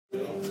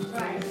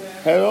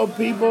Hello,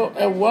 people,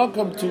 and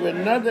welcome to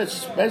another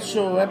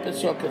special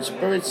episode of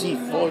Conspiracy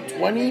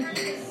 420,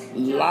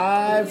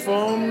 live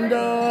from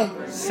the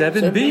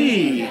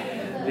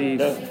 7B,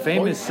 the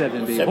famous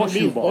 7B,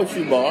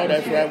 Horseshoe Bar.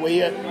 That's right, we're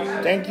here.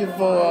 Thank you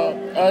for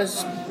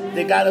us.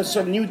 They got us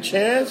some new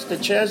chairs. The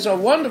chairs are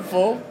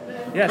wonderful.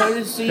 Yes,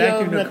 courtesy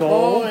thank of you,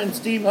 Nicole and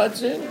Steve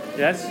Hudson.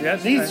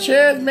 Yes. These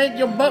chairs make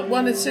your butt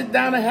want to sit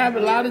down and have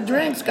a lot of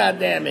drinks,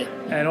 goddammit.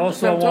 And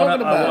also,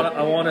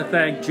 I want to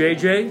thank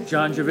JJ,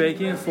 John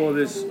Javakian, for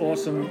this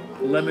awesome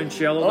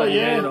limoncello that he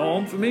made at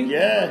home for me.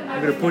 Yeah.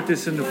 I'm going to put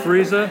this in the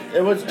freezer.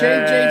 It was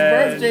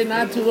JJ's birthday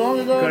not too long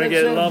ago. Going to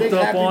get lumped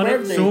up on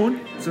birthday. it soon.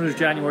 As soon as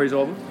January's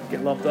over,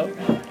 get lumped up.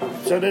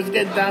 So let's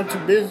get down to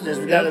business.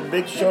 We got a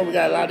big show. We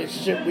got a lot of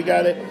shit. We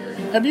got it.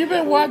 Have you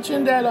been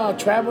watching that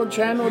Travel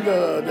Channel,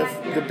 the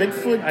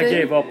Bigfoot thing? I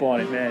gave up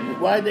on it, man.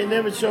 Why they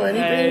never show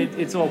anything?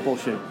 It's all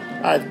bullshit.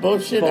 It's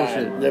bullshit.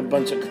 They're a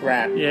bunch of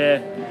crap.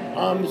 Yeah.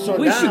 So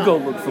we should go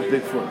look for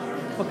Bigfoot.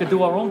 Fucking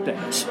do our own thing.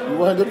 You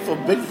want to look for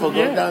Bigfoot?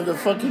 Go down to the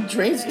fucking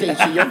train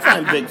station. You'll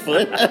find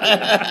Bigfoot.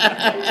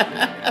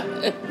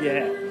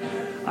 Yeah.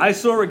 I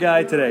saw a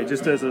guy today,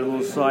 just as a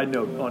little side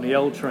note, on the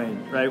L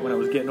train, right, when I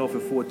was getting off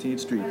at 14th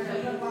Street.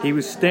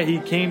 He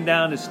came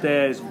down the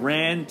stairs,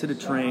 ran to the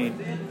train.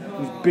 He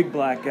was a big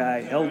black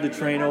guy, held the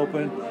train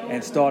open,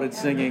 and started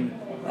singing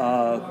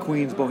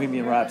Queen's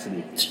Bohemian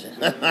Rhapsody.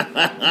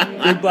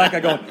 Big black guy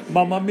going,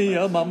 Mamma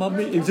Mia, Mamma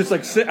Mia. He was just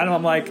like sitting, and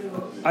I'm like,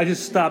 I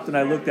just stopped and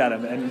I looked at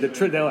him, and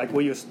they're like,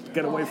 "Will you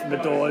get away from the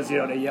doors?" You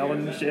know, they're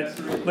yelling and shit.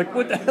 I'm like,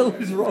 what the hell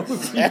is wrong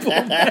with people?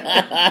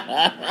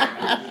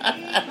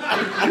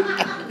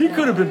 He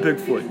could have been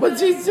Bigfoot. What's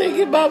he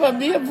singing, Mamma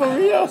Mia, for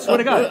real? Swear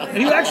to God. And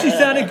he actually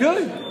sounded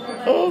good.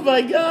 Oh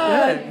my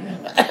God.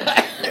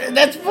 Yeah.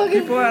 That's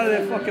fucking... People are out of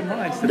their fucking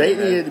minds.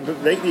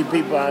 Lately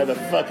people are out of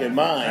their fucking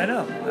mind. I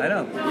know.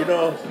 You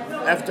know,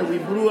 after we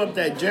blew up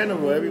that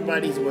general,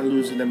 everybody's been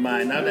losing their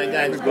mind. Now that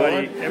guy's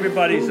gone.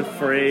 Everybody's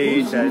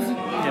afraid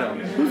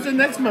Who's the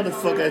next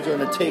motherfucker that's going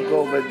to take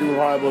over and do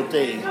horrible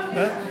things?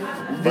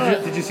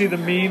 Did you see the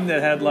meme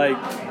that had like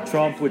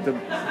Trump with the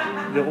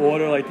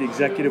order, like the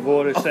executive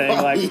order,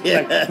 saying like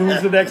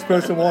who's the next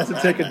person who wants to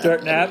take a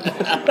dirt nap?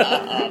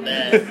 Oh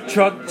man!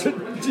 Truck,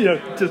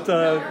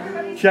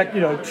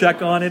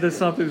 check on it or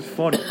something. It's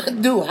funny.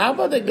 Dude, how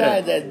about the guy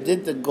that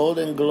did the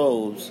Golden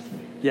Globes?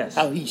 Yes.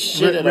 How he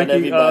shitted on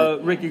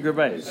everybody. Ricky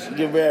Gervais.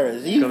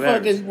 He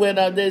fucking went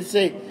out there and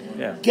said,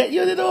 "Get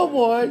your little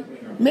award,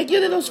 make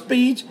your little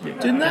speech.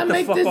 Do not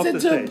make this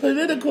into a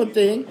political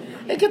thing."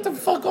 And get the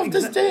fuck off the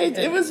stage.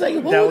 It was like,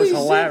 holy shit. That was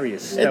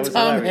hilarious. And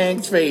Tom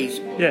Hanks' face.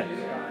 Yeah,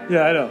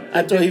 I know.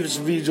 I thought he was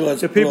visual.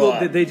 The people,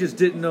 they just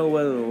didn't know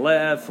whether to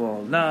laugh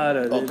or not.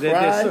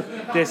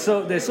 They're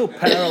so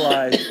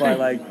paralyzed by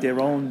like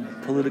their own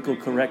political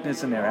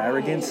correctness and their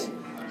arrogance.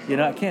 You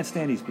know, I can't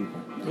stand these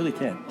people. Really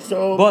can't.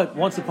 But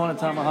Once Upon a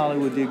Time in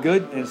Hollywood did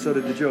good, and so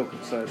did the Joker.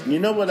 So you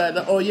know what I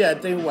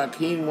think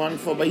Joaquin won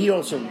for, but he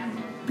also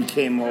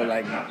became more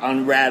like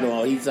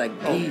unrattled. He's like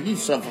he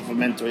suffered from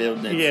mental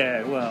illness.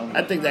 Yeah, well,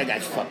 I think that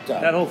guy's fucked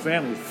up. That whole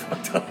family's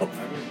fucked up.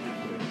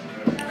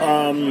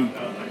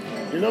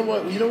 You know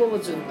what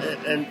was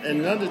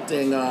another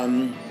thing?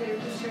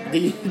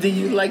 Do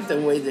you like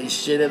the way they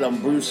shitted on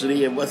Bruce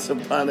Lee and Once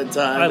Upon a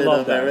Time in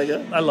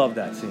America? I love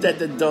that scene. That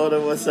the daughter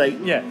was like,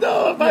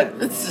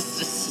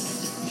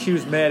 She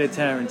was mad at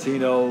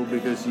Tarantino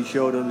because he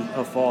showed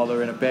her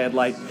father in a bad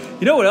light.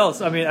 You know what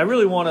else? I mean,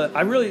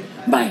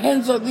 my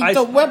hands on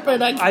the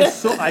weapon. I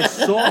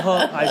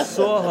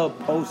saw her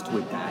post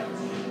with that,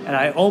 and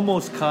I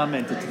almost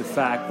commented to the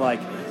fact like,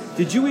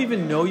 did you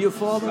even know your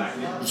father?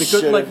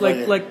 Because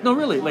no,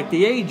 really, like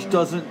the age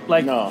doesn't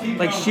like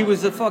she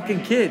was a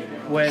fucking kid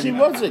when she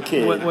was a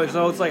kid.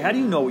 So it's like, how do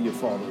you know what your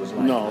father was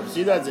like? No,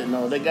 she doesn't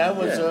know. The guy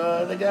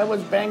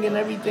was banging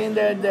everything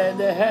that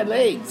had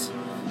legs.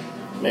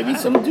 Maybe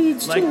some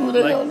dudes too.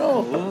 They don't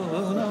know.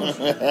 Who knows?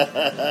 He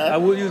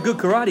was a good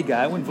karate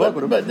guy. I wouldn't fuck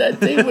with him. But that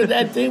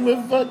thing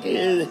with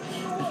fucking,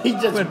 he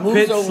just when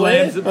moves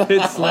away.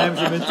 Pitt slams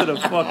him into the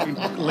fucking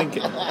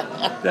Lincoln.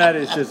 That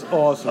is just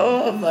awesome.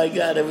 Oh my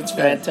God, it was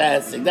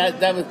fantastic. That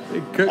was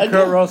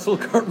Kurt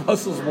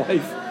Russell's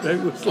wife.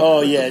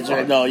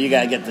 Sure. No, you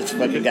gotta get this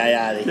fucking guy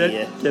out of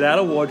here. Get out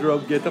of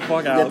wardrobe. Get the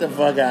fuck out. Get the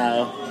fuck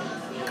out.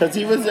 Because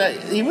he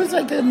was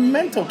like a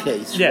mental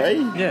case, right?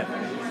 Yeah.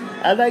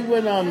 I like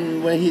when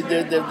he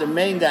the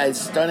main guy's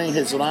stunning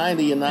his line,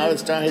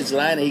 stunning his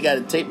line, and he got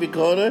a tape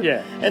recorder.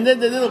 Yeah. And then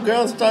the little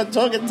girl started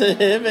talking to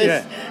him,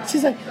 and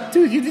she's like,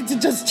 "Dude, you need to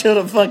just chill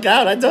the fuck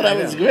out." I thought that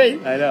was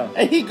great. I know.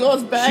 And he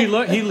goes back. He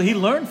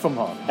learned from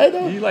her. I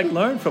know. He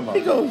learned from her.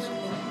 He goes.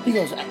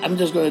 I'm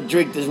just gonna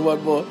drink this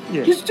one more.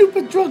 Yeah. You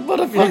stupid drunk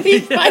motherfucker.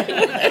 He's fighting.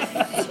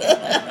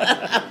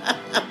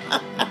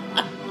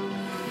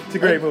 It's a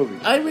great movie.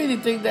 I really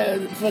think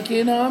that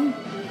fucking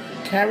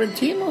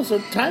Tarantino's a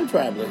time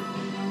traveler.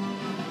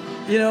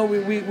 You know,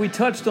 we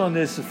touched on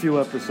this a few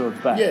episodes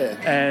back. Yeah.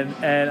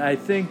 And I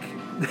think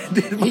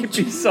there might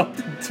be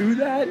something to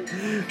that.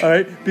 All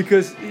right,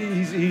 because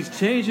he's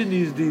changing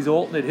these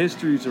alternate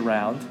histories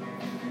around,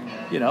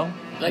 you know,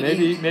 Like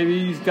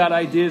maybe he's got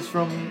ideas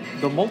from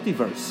the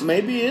multiverse.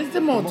 Maybe it's the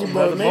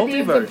multiverse. Maybe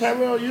it's the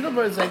parallel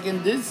universe. Like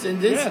in this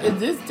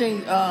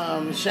thing,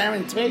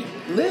 Sharon Tate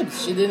lived.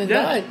 She didn't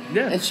die,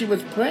 and she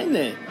was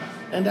pregnant,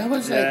 and I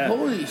was like,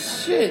 holy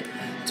shit.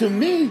 To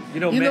me,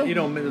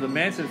 the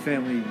Manson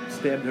family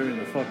stabbed her in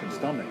the fucking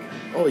stomach.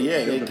 Oh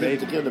yeah, they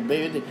killed the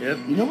baby. Yep.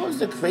 You know what's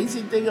the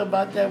crazy thing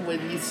about that?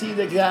 When you see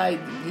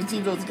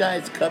those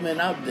guys coming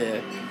out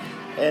there,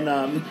 and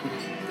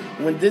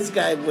when this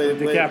guy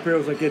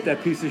DiCaprio's like, get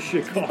that piece of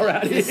shit car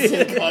out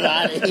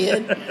of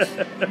here.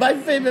 My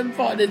favorite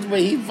part is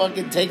when he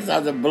fucking takes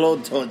out the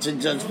blowtorch and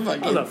just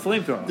fucking the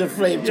flamethrower. The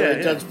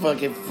flamethrower just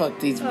fucking fuck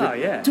these.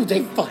 Dude,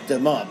 they fucked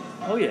them up.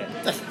 Oh yeah,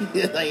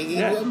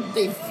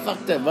 they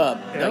fucked him up.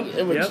 Yep. Like,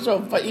 it was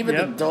so funny. Even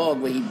the dog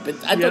when he bit.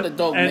 I thought the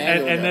dog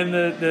and then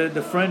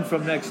the friend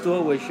from next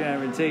door where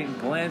Sharon Tate and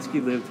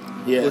Polanski lived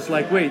was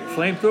like, wait,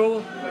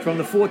 flamethrower from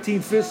the 14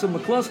 Fists of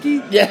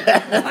McCluskey? Yeah,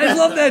 I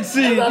love that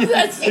scene.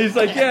 He's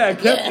like, I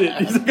kept it.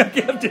 He's like, I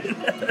kept it.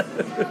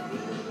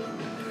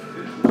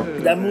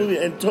 That movie,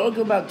 and talk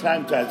about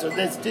time travel. So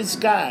there's this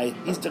guy.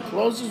 He's the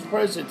closest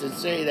person to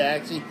say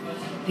that actually.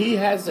 He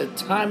has a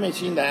time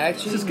machine that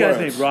actually works. This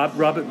guy's name,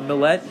 Robert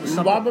Millett?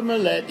 Robert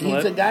Millett.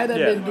 He's a guy that's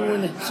been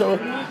doing it. So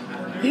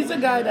he's a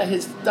guy that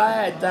his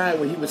dad died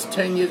when he was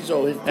 10 years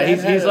old.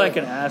 He's like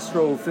an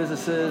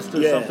astrophysicist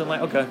or something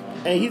like. Okay.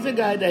 And he's a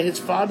guy that his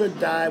father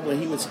died when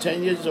he was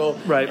 10 years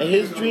old. Right. And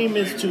his dream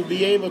is to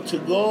be able to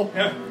go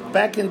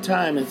back in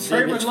time and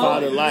save his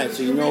father's life,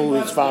 so you know who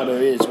his father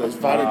is. So his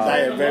father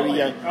died very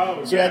young.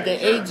 So at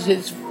the age,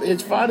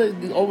 his father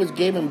always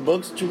gave him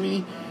books to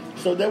read.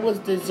 So there was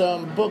this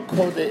book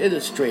called The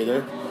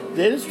Illustrator.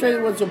 The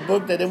Illustrator was a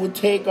book that they would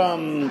take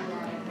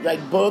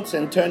like books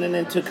and turn it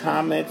into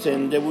comics,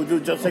 and they would do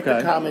just like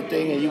the comic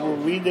thing, and you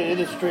would read The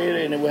Illustrator,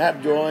 and it would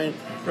have drawing.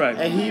 Right.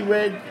 And he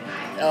read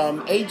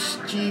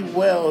H.G.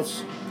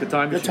 Wells' The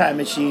Time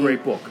Machine.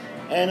 Great book.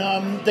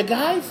 And the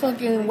guy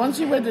fucking, once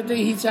he read the thing,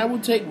 he said, I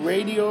would take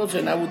radios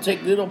and I would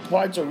take little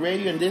parts of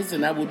radio and this,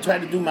 and I would try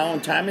to do my own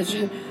time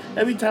machine.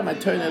 Every time I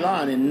turn it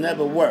on, it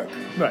never worked.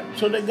 Right.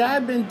 So the guy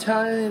been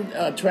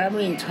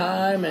traveling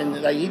time,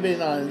 and like he been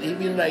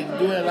like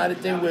doing a lot of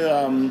things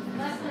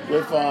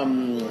with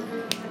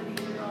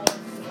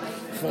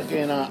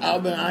fucking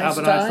Albert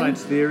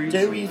Einstein's theories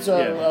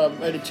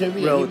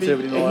relativity.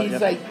 And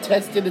he's like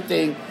tested the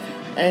thing,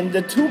 and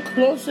the two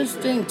closest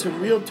thing to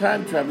real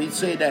time travel, he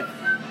say that.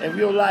 In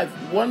real life,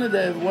 one of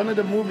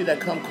the movies that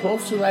come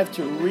close to life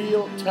to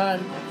real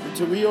time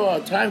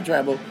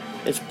travel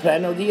is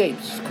Planet of the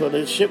Apes, because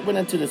the ship went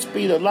into the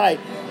speed of light,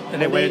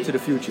 and they went into the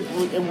future.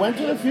 It went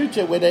to the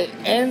future where they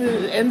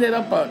ended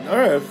up on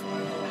Earth.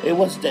 It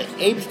was the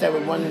apes that were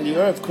running the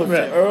Earth, because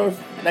the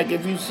Earth, like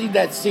if you see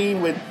that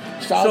scene with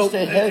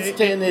Charleston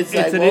Heston,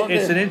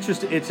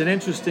 it's an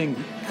interesting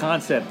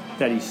concept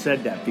that he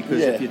said that,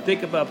 because if you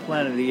think about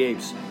Planet of the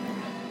Apes,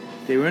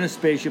 they were in a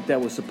spaceship that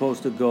was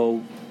supposed to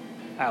go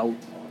out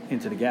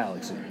into the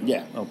galaxy.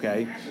 Yeah.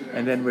 Okay?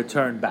 And then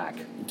return back.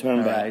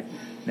 Right?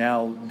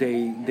 Now,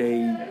 they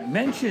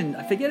mention,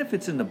 I forget if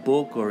it's in the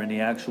book or in the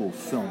actual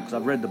film, because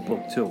I've read the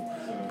book too,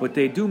 but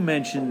they do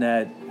mention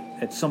that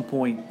at some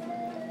point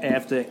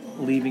after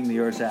leaving the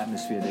Earth's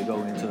atmosphere, they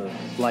go into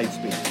light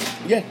speed.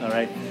 Yeah. All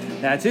right?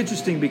 Now, it's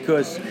interesting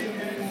because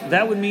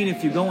that would mean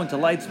if you go into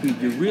light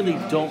speed, you really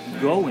don't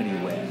go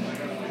anywhere.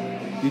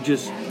 You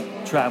just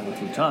travel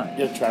through time.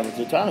 You travel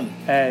through time.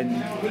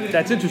 And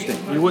that's interesting.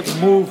 You wouldn't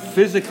move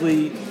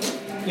physically,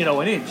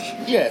 an inch.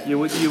 Yeah. You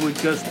would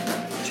just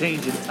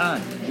change in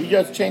time. You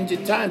just change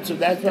in time. So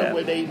that's why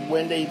when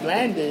they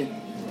landed,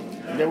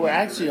 they were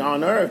actually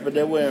on Earth, but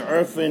they were on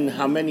Earth in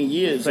how many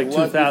years? It's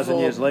like 2,000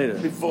 years later.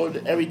 Before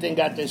everything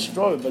got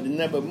destroyed, but it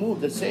never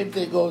moved. The same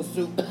thing goes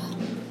to...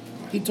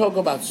 He talked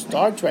about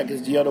Star Trek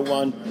is the other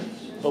one.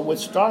 But with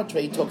Star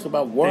Trek, he talks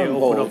about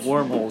wormholes. They open up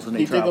wormholes and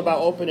they travel. He think about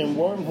opening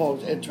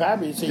wormholes and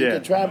traveling, so you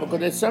can travel. Because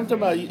there's something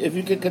about if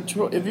you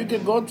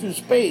could go through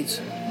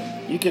space,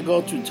 you could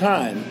go through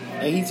time.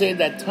 And he said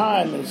that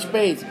time and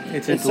space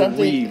it's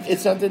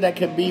something that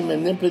can be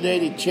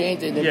manipulated,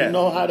 changed, and if you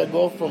know how to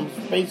go from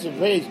space to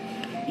space,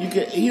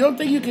 he don't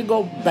think you can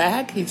go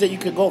back. He said you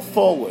could go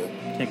forward.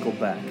 Can't go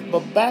back.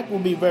 But back will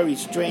be very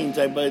strange.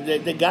 But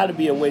there got to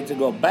be a way to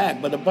go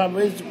back. But the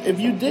problem is, if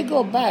you did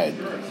go back,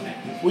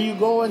 will you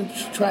go and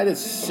try to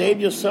save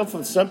yourself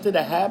from something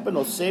that happened,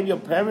 or save your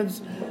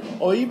parents,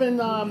 or even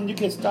you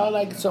can start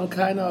like some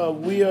kind of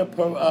weird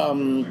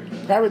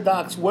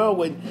paradox world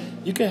where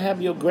you can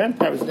have your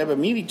grandparents never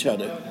meet each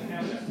other.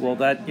 Well,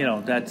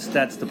 that's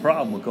the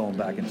problem with going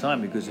back in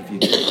time, because if you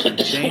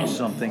change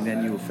something,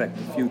 then you affect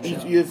the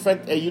future. You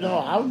don't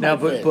know how. Now,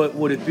 but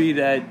would it be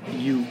that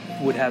you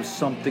would have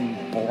something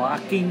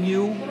blocking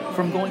you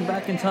from going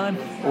back in time,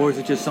 or is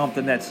it just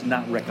something that's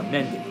not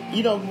recommended?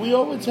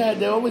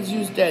 They always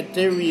use that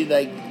theory,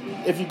 like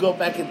if you go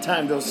back in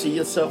time, don't see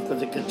yourself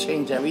because it could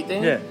change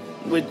everything. Yeah.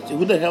 Which,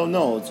 who the hell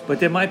knows? But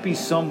there might be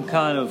some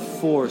kind of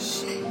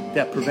force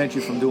that prevents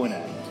you from doing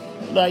that.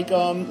 Like,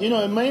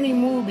 in many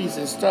movies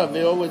and stuff,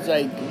 they always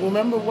like,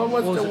 remember, what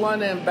was the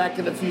one in Back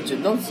to the Future?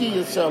 Don't see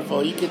yourself,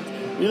 or you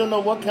don't know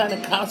what kind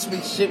of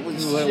cosmic shit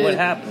was shit. What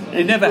happened?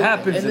 It never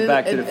happens in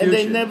Back to the Future. And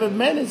they never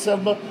met his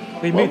son, but...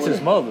 He meets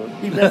his mother.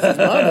 He met his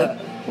mother.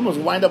 Almost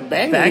wind up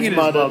banging his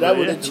mother. That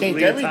would have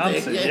changed everything.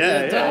 Thompson.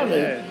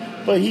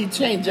 Yeah. But he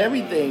changed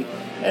everything.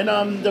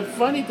 And the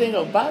funny thing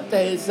about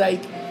that is,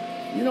 like,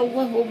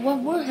 what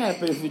would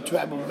happen if you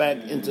travel back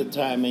into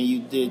time and you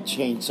did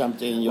change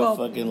something in your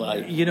fucking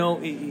life?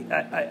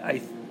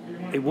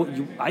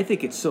 I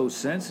think it's so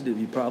sensitive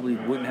you probably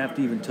wouldn't have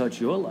to even touch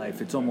your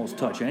life. It's almost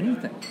touch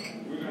anything.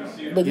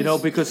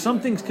 But because some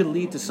things could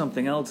lead to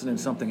something else and then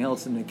something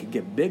else and it could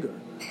get bigger.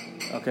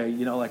 Okay,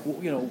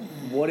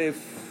 what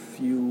if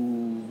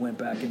you went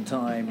back in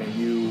time and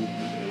you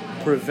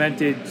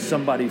prevented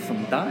somebody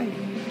from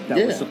dying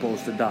that was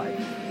supposed to die?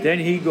 Then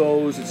he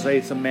goes and say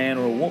it's a man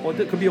or a woman, or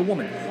it could be a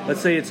woman.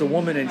 Let's say it's a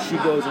woman and she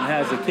goes and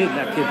has a kid, and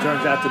that kid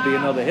turns out to be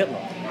another Hitler.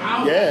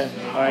 Yeah.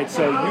 All right,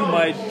 so you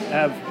might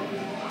have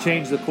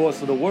changed the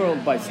course of the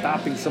world by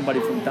stopping somebody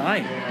from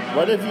dying.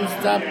 What if you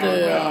stop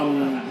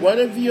what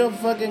if you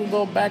fucking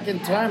go back in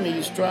time and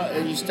you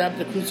stop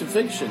the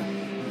crucifixion?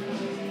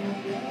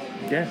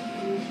 Yeah.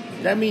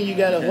 That means you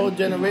got a whole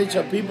generation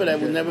of people that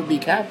will never be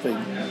Catholic.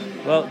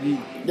 Well,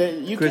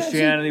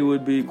 Christianity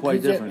would be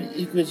quite different.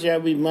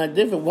 Christianity would be much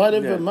different. What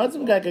if a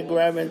Muslim guy could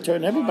grab and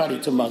turn everybody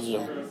to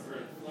Muslim?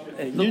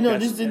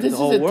 This is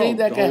a thing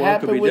that can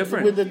happen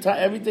with the time.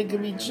 Everything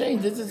can be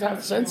changed. This is how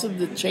sensitive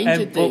the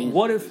changing thing.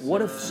 But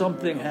what if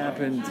something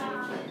happened,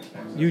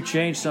 you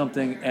changed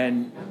something,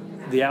 and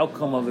the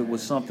outcome of it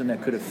was something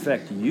that could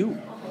affect you?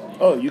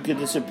 Oh, you could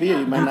disappear.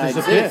 You might not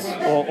exist.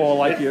 Or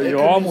like your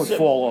arm would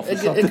fall off or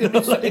something.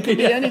 It could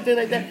be anything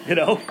like that.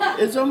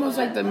 It's almost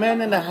like The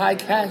Man in the High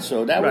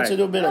Castle. That was a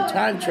little bit of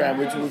time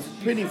travel, which was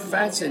pretty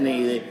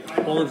fascinating.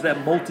 Well, it was that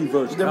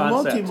multiverse concept. The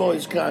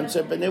multiverse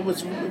concept. And it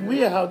was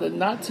weird how the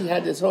Nazi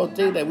had this whole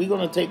thing that we're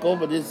going to take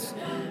over this.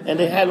 And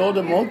they had all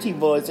the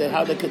multiverse and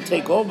how they could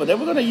take over. They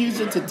were going to use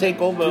it to take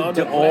over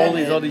all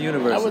these other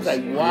universes. I was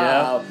like,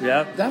 wow.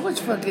 Yeah. That was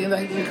fucking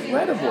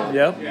incredible.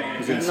 Yep. It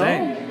was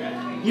insane.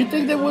 You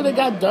think they would have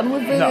got done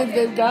with it if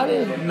they got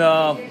it?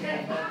 No.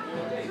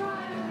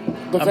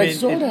 Because I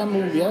saw that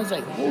movie, I was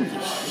like, holy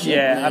shit.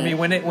 Yeah, man. I mean,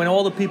 when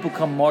all the people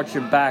come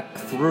marching back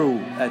through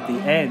at the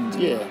end,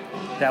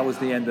 that was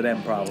the end of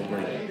them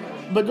probably.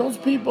 But those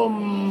people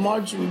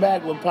marching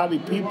back were probably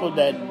people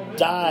that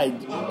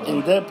died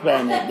in their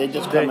planet. They're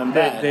just coming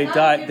back. They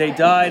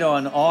died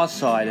on our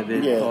side of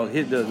it. Yeah. Or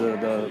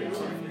the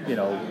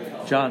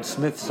John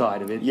Smith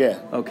side of it.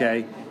 Yeah.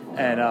 Okay,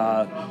 and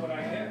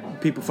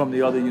people from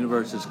the other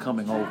universes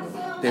coming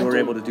over. They were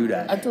able to do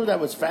that. I thought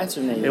that was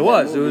fascinating. It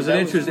was. It was an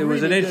interest. It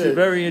was an interest.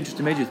 Very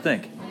interesting. Made you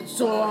think.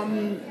 So,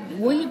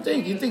 what do you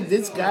think? You think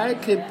this guy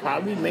could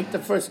probably make the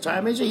first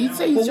time? He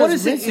said he's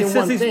missing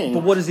one thing.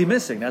 But what is he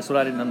missing? That's what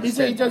I didn't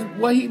understand. He said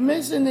what he's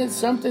missing is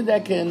something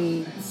that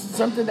can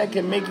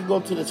make it go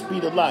to the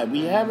speed of light.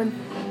 We haven't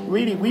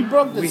really. We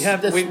broke the. We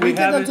can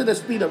go to the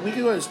speed of. We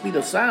can go to the speed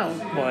of sound.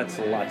 Well, that's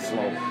a lot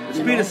slower. The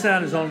speed of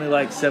sound is only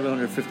like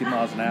 750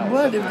 miles an hour.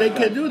 But if they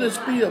could do the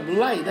speed of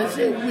light, let's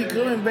say we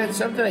could invent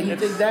something that you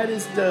think that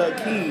is the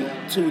key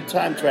to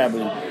time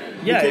traveling.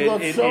 Yeah,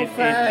 it so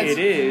fast. It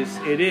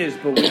is,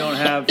 but we don't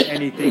have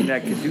anything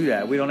that can do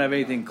that. We don't have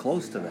anything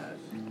close to that.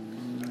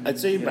 I'd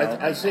say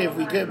if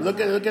we could look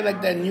at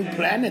like that new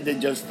planet they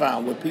just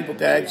found, where people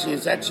can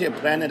it's actually a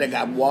planet that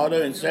got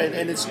water and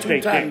it's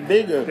two times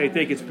bigger. They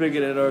think it's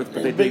bigger than Earth,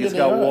 but they think it's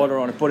got water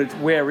on it. But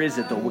where is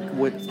it though?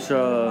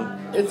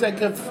 It's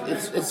like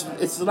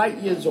it's light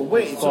years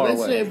away. So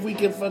let's say if we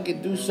can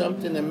fucking do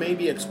something and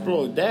maybe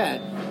explore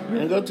that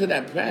and go to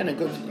that planet.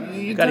 Cause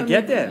you gotta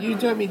get there. You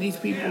tell me these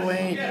people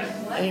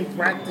ain't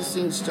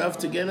practicing stuff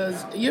to get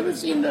us. You ever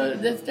seen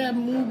that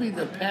movie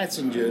The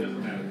Passenger?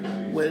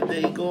 Where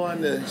they go on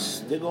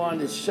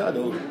the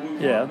shuttle,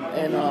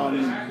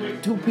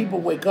 and two people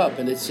wake up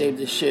and they save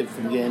the ship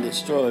from getting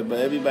destroyed, but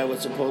everybody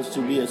was supposed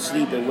to be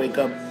asleep and wake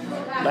up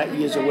light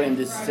years away in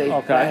this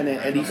safe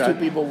planet, and these two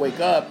people wake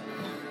up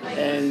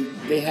and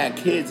they had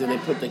kids and they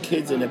put the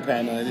kids in the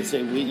panel and they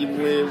say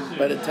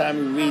by the time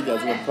we read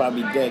us we're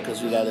probably dead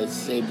because we gotta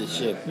save the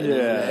ship. And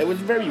it was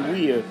very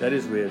weird. That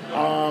is weird.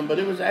 But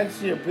it was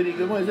actually a pretty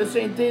good one. It's the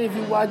same thing if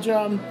you watch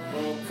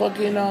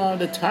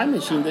the Time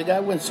Machine. The guy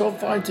went so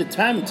far into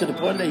time to the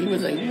point that he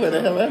was like, where the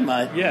hell am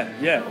I? Yeah.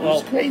 Well,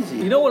 it was crazy.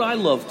 You know what I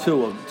love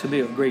too? To me,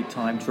 a great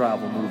time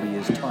travel movie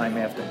is Time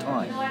After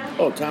Time.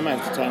 Oh, Time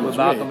After Time with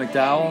Malcolm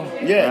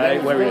McDowell. Yeah,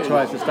 right, where he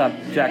tries to stop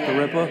Jack the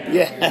Ripper.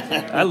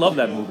 Yeah, I love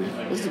that movie.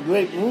 It's a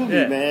great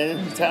movie,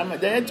 man.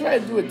 They tried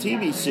to do a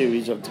TV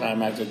series of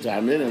Time After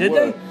Time. Did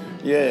they?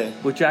 Yeah.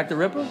 With Jack the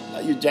Ripper?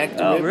 Jack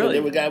the Ripper.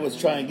 Really? The guy was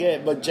trying to get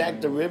it, but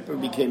Jack the Ripper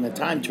became a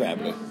time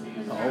traveler.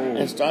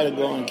 And started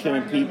going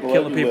killing people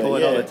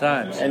at other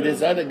times. And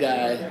this other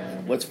guy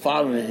was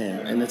following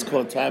him, and it's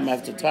called Time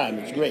After Time.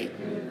 It's great.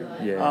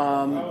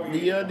 Yeah.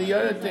 The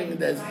other thing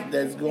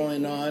that's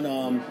going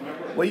on.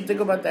 What do you think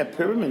about that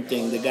pyramid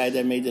thing? The guy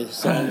that made the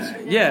songs.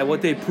 Yeah,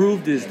 what they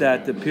proved is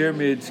that the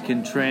pyramids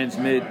can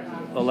transmit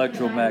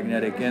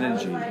electromagnetic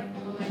energy.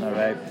 All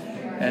right.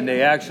 And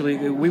they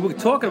actually, we were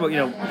talking about,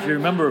 if you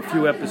remember a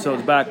few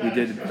episodes back, we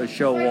did a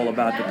show all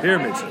about the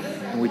pyramids.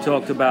 And we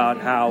talked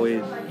about how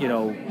it,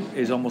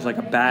 is almost like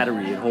a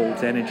battery. It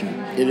holds energy.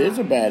 It is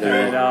a battery.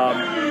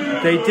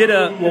 And they did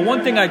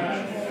one thing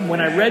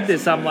when I read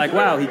this, I'm like,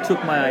 wow, he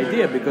took my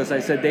idea, because I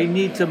said they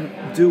need to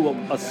do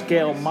a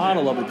scale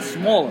model of it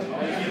smaller.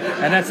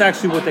 And that's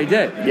actually what they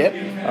did. Yep.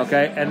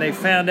 Okay. And they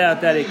found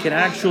out that it can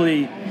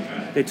actually,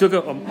 they took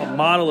a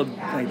model of,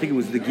 I think it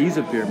was the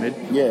Giza pyramid.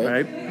 Yeah.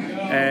 Right.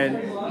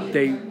 And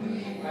they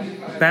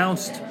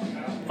bounced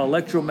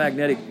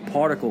electromagnetic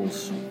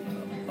particles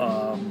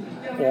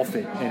off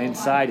it and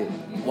inside it.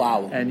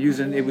 Wow. And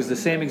it was the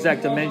same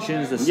exact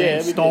dimensions, the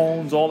same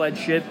stones, all that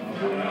shit.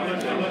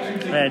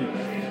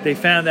 And they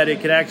found that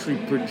it could actually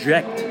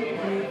project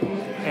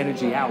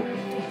energy out.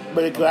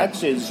 But it could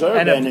actually absorb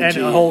energy and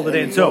hold it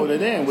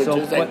in.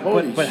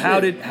 But how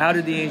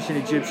did the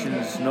ancient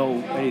Egyptians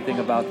know anything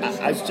about this?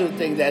 I still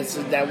think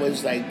that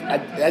was like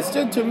I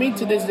still, to me,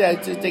 to this day, I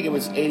still think it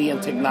was alien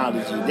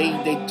technology.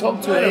 They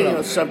talked to an alien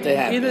or something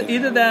happened.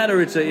 Either that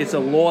or it's a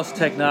lost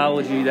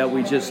technology that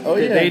we just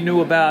they knew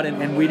about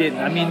and we didn't.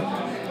 I mean,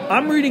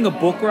 I'm reading a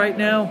book right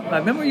now. I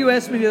remember you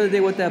asked me the other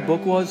day what that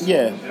book was.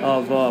 Yeah.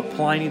 Of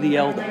Pliny the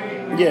Elder.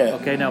 Yeah.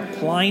 Okay. Now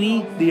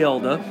Pliny the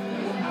Elder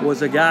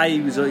was a guy.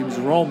 He was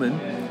Roman,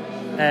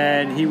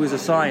 and he was a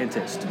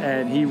scientist,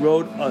 and he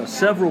wrote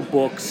several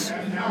books.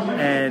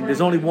 And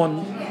there's only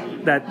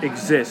one that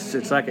exists.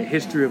 It's like a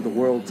history of the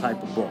world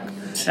type of book.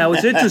 Now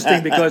it's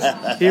interesting because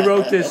he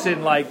wrote this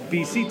in like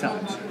BC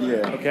times.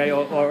 Yeah. Okay,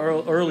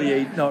 or early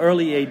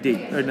AD,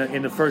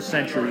 in the first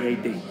century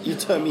AD. You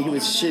told me he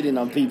was shitting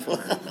on people.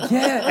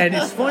 Yeah, and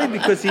it's funny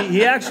because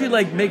he actually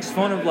like makes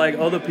fun of like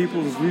other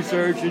people's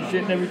research and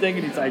shit and everything,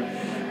 and he's like,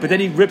 but then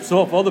he rips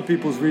off other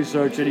people's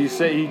research and he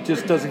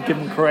just doesn't give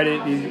them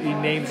credit. He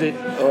names it.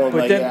 Oh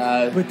my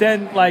God! But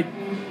then like,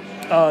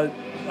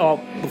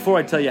 before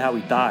I tell you how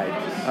he died,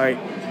 all right,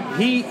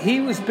 he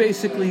was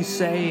basically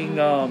saying.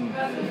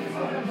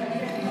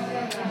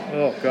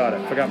 Oh God,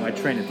 I forgot my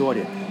train of thought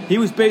here. He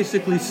was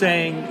basically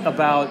saying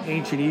about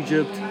ancient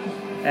Egypt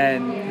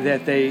and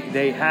that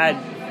they had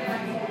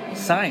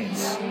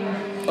science.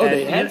 Oh,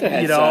 they had to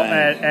have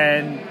science.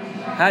 And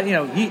how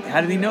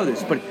did he know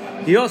this? But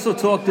he also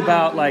talked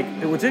about, like,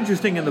 what's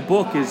interesting in the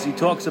book is he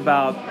talks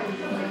about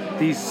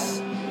these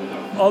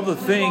other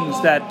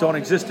things that don't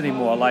exist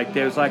anymore. Like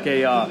there's like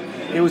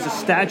there was a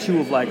statue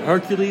of like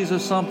Hercules or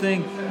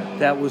something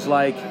that was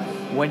like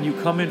when you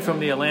come in from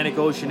the Atlantic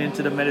Ocean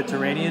into the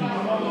Mediterranean.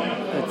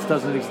 It's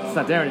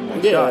not there anymore.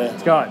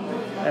 It's gone.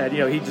 And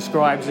he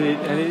describes it,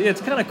 and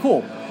it's kind of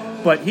cool.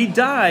 But he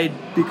died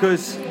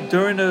because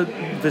during the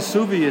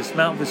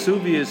Mount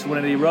Vesuvius,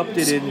 when it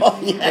erupted in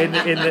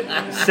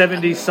the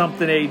 70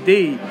 something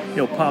AD,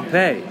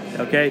 Pompeii.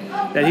 Okay,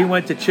 that he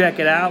went to check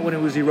it out when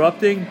it was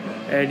erupting,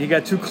 and he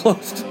got too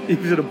close. He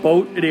was in a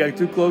boat, and he got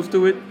too close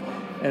to it,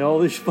 and all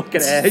this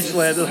fucking ash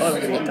landed on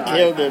him. And he died.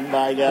 Killed him,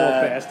 my God.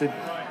 Poor bastard.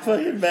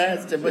 Fucking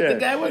bastard. But the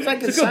guy was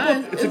like a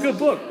scientist. It's a good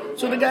book.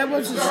 So the guy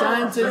was a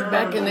scientist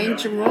back in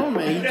ancient Rome,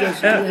 and he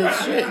just did his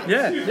shit.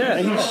 Yeah.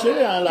 And he shit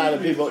on a lot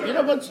of people.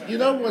 You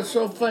know what's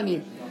so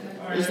funny?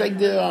 It's like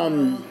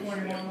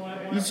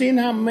you seen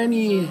how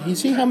many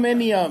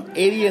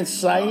alien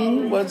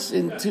sighting was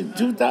in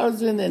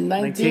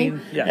 2019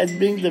 has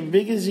been the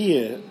biggest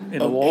year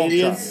in of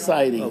alien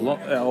sighting.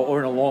 Or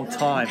in a long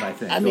time, I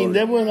think. I mean,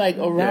 there were like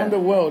around the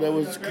world, there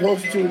was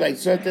close to like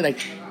something like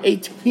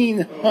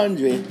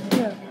 1,800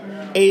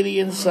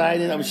 alien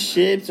sighting of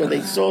ships, or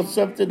they saw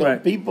something on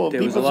people.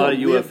 There was a lot of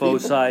UFO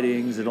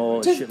sightings and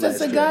all that shit.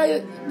 Just a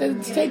guy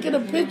that's taking a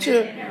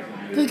picture.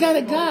 They got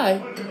a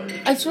guy.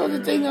 I saw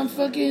the thing on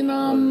fucking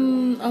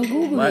on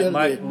Google.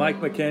 Mike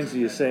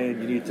McKenzie is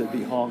saying you need to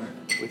be hung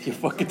with your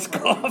fucking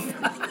scarf.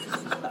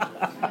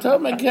 Tell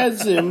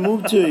McKenzie to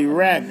move to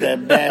Iraq,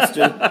 that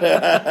bastard.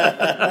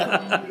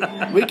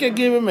 We could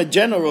give him a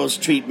general's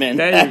treatment.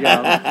 There you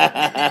go.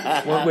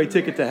 One-way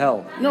ticket to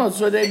hell. No,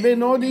 so they've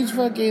been all these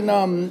fucking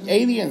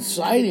alien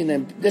sighting,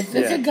 and there's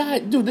a guy,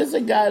 dude. There's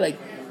a guy like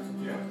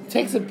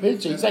takes a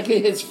picture. He's like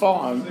at his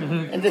farm,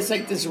 and there's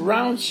like this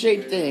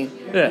round-shaped thing,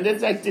 and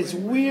there's like this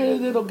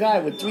weird little guy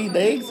with 3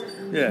 legs.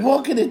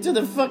 Walking into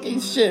the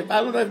fucking ship.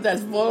 I don't know if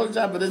that's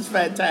Photoshop, but it's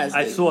fantastic.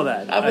 I saw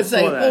that. I was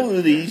like,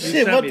 holy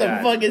shit, what the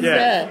fuck is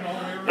that?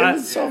 It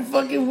was so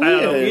fucking weird.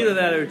 I don't know, either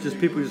that or just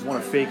people just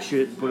want to fake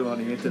shit and put it on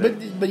the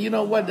internet. But you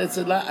know what? That's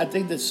a lot. I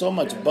think there's so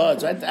much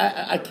buzz.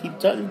 I keep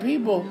telling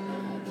people,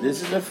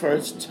 this is the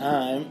first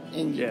time,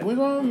 and we're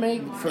gonna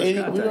make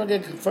we're gonna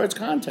get first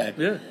contact.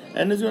 Yeah.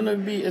 And it's not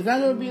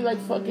gonna be like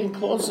fucking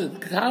close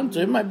encounter.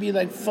 It might be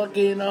like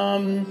fucking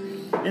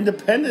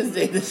Independence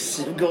Day, this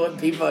shit going,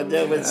 people are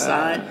there with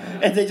sign,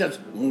 and they just,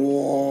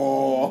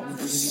 whoa,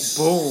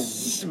 boom,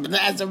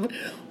 blast them.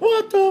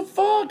 What the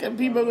fuck? And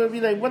people are going to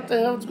be like, what the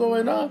hell's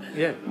going on?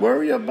 Yeah.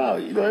 Worry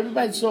about,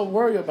 everybody's so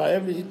worried about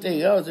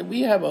everything else, and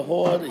we have a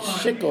whole other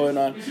shit going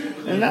on.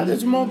 And now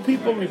there's more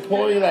people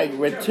reporting like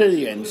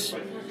reptilians,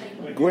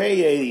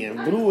 gray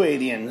alien, blue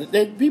alien.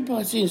 People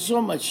are seeing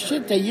so much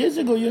shit that years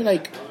ago you're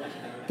like,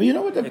 but you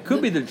know what? It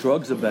could be the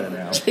drugs are better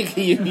now. you think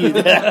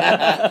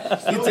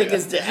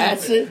it's the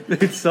acid?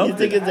 It's something. You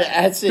think it's the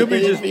acid Could be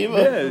hitting just, people?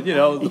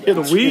 yeah,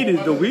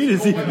 the weed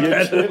is even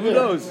better. Who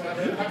knows?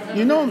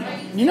 You know,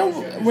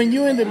 when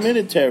you're in the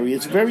military,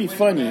 it's very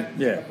funny.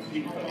 Yeah.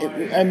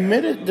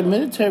 The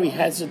military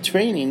has a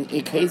training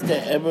in case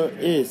there ever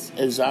is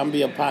a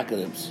zombie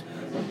apocalypse.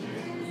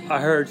 I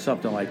heard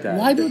something like that.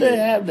 Why do they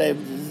have that?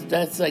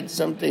 That's like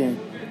something.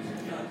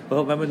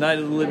 Well, remember Night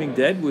of the Living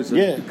Dead was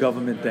a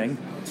government thing.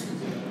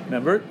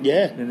 Remember?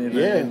 Yeah.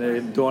 And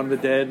the Dawn of the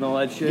Dead and all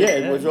that shit. Yeah,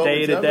 it was all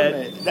Day of the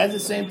Dead. That's the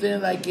same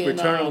thing like in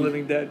Return of the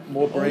Living Dead,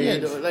 more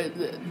brains.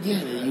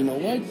 You know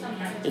what?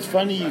 It's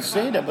funny you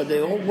say that, but they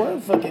all were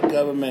fucking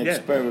government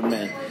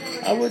experiment.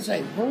 I was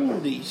like,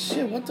 holy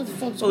shit, what the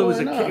fuck's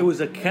going on? It was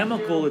a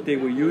chemical that they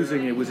were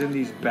using. It was in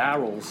these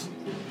barrels,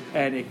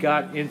 and it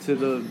got into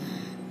the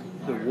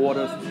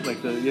water,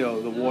 like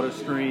the water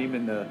stream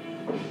and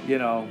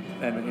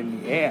and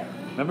in the air.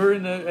 Remember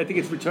I think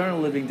it's Return of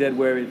the Living Dead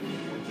where it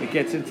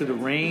gets into the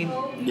rain.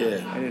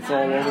 Yeah. And it's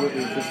all over.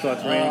 It just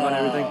starts raining on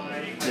everything.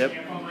 Yep.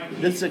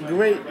 It's a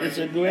great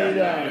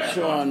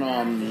show on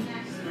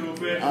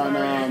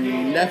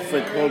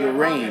Netflix called The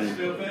Rain.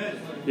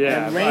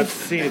 Yeah, I've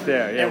seen it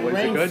there. Yeah, was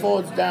it good? Rain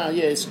falls down.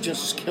 Yeah, it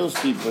just kills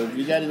people if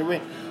you got it in the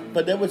rain.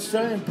 But there were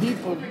certain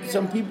people.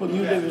 Some people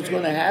knew that it was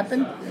going to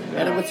happen,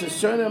 and there was a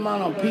certain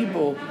amount of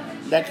people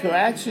that could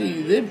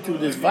actually live through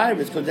this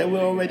virus because they were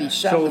already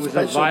shot. So it was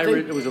a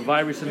virus. It was a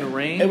virus in the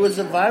rain. It was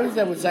a virus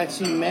that was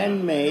actually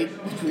man-made,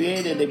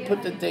 created. They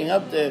put the thing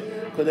up there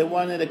because they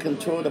wanted to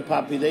control the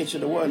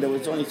population of the world. There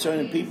was only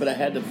certain people that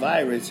had the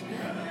virus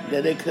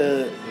that they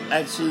could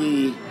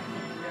actually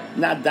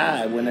not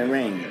die when it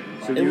rained.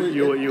 So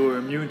you were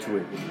immune to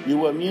it. You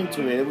were immune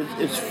to it.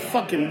 It's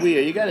fucking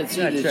weird. You got to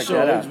see this show.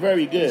 It's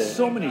very good. There's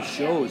so many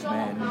shows,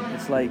 man.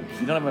 It's like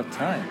you don't have enough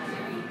time.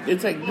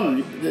 It's like,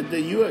 dude,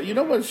 you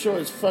know what show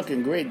is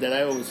fucking great that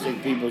I always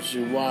think people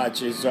should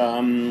watch is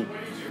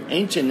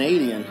Ancient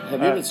Alien.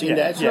 Have you ever seen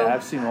that show? Yeah,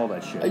 I've seen all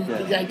that shit.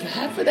 Like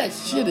half of that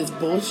shit is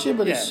bullshit,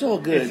 but it's so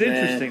good. It's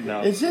interesting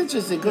though. It's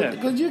interesting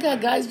because you got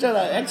guys that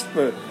are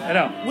expert. I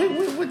know.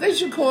 They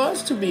should call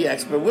us to be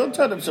expert. We'll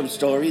tell them some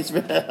stories.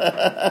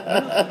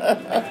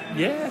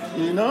 Yeah.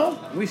 You know?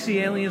 We see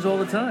aliens all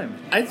the time.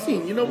 I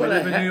seen. You know what? We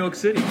live in New York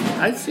City.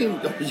 I seen.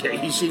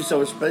 Yeah, you see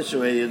so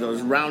special aliens.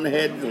 Those round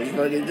heads. Those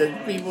fucking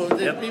people.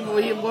 People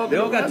here walking. They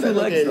all got two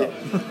legs though.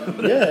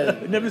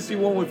 Yeah. You never see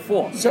one with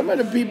four. Some of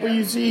the people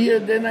you see here,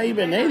 they're not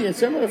even aliens.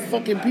 Some of the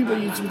fucking people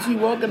you see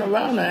walking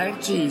around are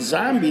actually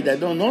zombie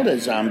that don't know they're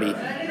zombie.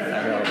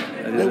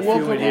 I know. They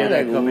walk around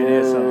like, come in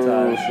here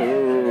sometimes.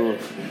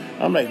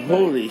 I'm like,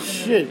 holy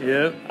shit.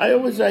 Yeah. I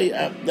always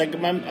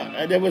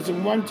there was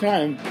one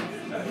time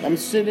I'm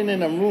sitting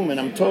in a room and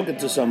I'm talking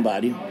to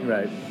somebody.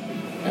 Right.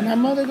 And my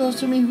mother goes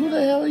to me, who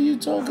the hell are you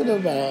talking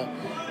about?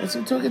 And so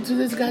I'm talking to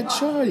this guy,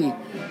 Charlie.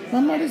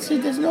 My mother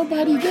said, there's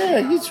nobody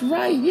there. He's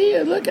right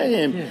here. Look at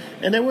him. Yeah.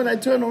 And then when I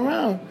turned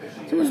around,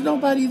 there was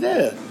nobody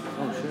there.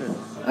 Oh,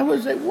 shit. I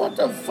was like, what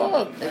the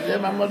fuck? And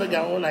then my mother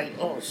got all like,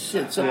 oh,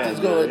 shit, something's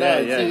going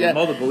on. Yeah, your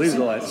mother believes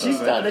all that stuff. She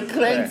started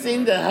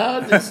cleansing the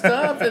house and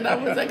stuff. And I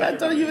was like, I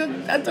thought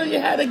you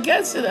had a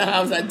guest in the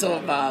house. I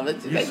told Mom.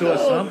 And she's you like, saw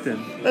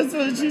something. That's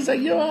what she's like,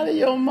 you're out of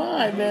your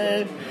mind,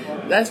 man.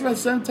 That's why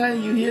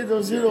sometimes you hear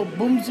those little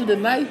booms through the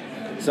night.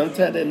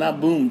 Sometimes they're not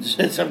booms.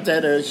 Sometimes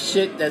they're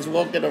shit that's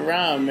walking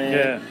around, man.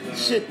 Yeah.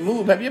 Shit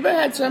move. Have you ever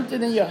had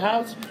something in your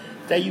house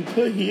that you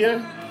put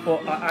here? Well,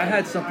 I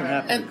had something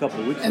happen a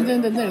couple of weeks ago. And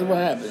then the next, what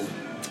happened?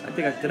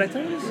 Did I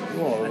tell you this?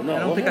 Whoa, no, I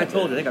don't think I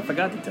told you. I think I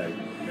forgot to tell you.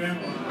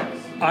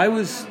 I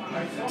was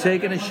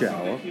taking a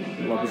shower.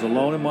 I was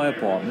alone in my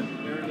apartment.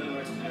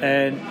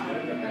 And,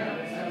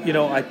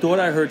 I thought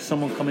I heard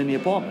someone come in the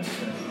apartment.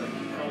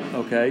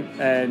 Okay?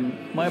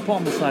 And my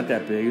apartment's not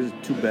that big. It's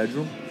a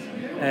 2-bedroom.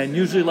 And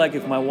usually, like,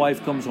 if my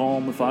wife comes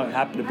home, if I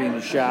happen to be in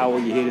the shower,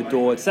 you hear the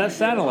door. It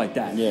sounded like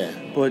that. Yeah.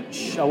 But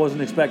I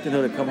wasn't expecting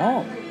her to come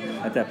home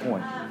at that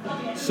point.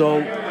 So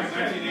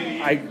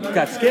I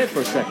got scared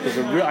for a second because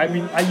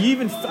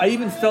I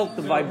even felt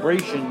the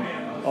vibration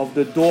of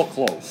the door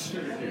close,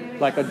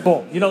 like a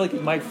boom. Like you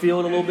might feel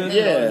it a little bit.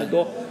 Yeah. In the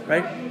door,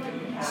 right?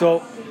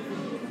 So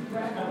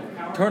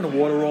turn the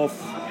water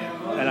off,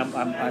 and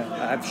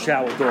I have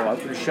shower door. I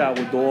open the shower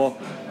door,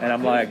 and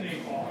I'm like,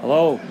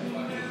 hello.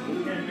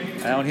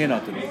 I don't hear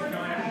nothing.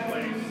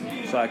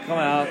 So I come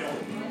out.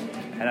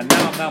 And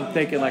now I'm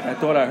thinking, like, I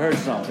thought I heard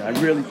something. I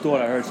really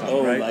thought I heard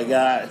something, right? Oh, my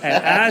God.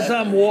 And as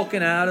I'm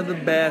walking out of the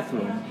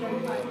bathroom,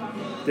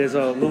 there's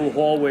a little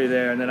hallway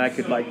there, and then I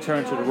could, like,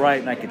 turn to the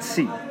right, and I could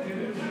see.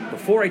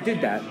 Before I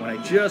did that, when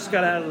I just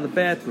got out of the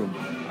bathroom,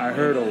 I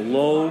heard a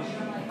low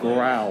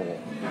growl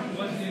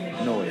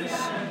noise,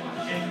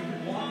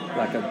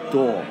 like a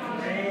dog,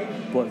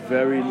 but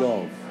very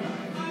low,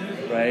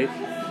 right?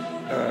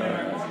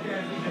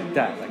 Like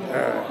that, like.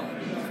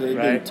 Could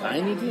right? have been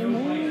Tiny came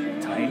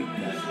home? Tiny,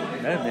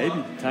 yeah,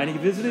 maybe. Tiny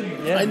visited?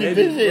 Yeah, Tiny maybe.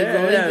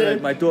 visited, Yeah,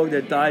 like my dog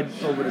that died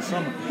over the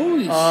summer.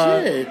 Holy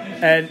shit.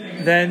 And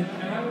then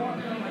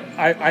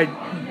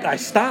I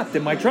stopped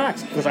in my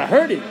tracks because I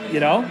heard it, you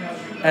know?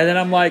 And then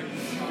I'm like,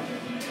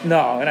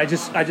 no. And I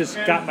just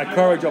got my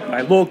courage up and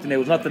I looked and there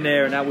was nothing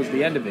there and that was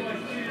the end of it.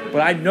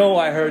 But I know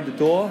I heard the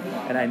door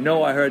and I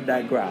know I heard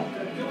that growl.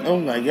 Oh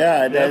my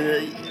God.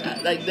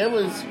 Yep. Like there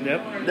was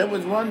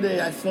one day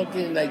I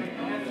fucking like,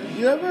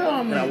 you ever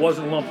and I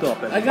wasn't lumped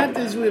up. I got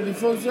this weird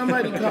before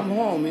somebody come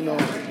home, you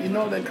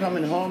know they're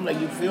coming home, like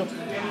you feel,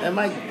 and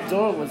my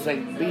door was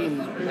like being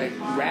like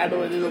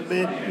rattled a little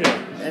bit,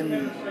 yeah.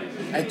 And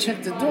I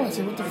checked the door. I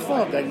said, "What the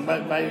fuck?" Like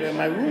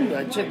my room,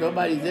 I checked,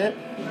 nobody's there.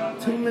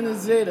 2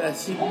 minutes later, I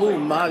see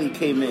boom, Molly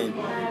came in,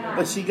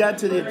 but she got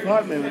to the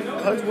apartment.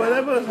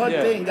 Whatever her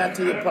thing got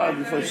to the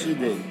apartment before she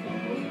did.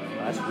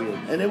 That's weird.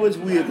 And it was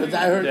weird because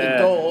I heard the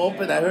door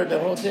open, I heard the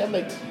whole thing. I'm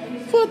like,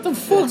 what the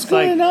fuck's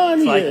going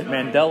on here? It's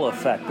like Mandela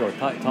effect or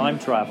time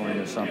traveling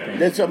or something.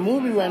 There's a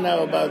movie right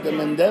now about the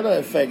Mandela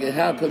effect and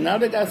how, because now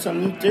they got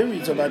some new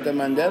theories about the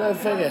Mandela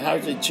effect and how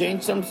they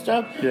changed some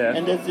stuff. Yeah.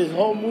 And there's this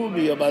whole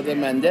movie about the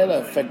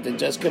Mandela effect that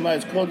just came out.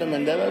 It's called the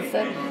Mandela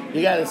effect.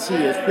 You got to see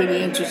it. It's pretty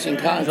interesting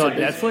concept.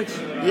 It's on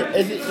Netflix? Yeah,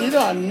 it's either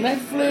on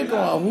Netflix or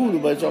on Hulu,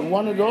 but it's on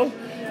one of those.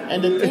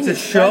 And the thing it's a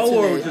show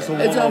or just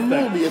a It's a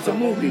movie. It's a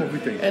movie.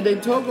 And they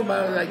talk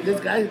about like this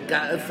guy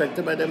got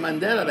affected by the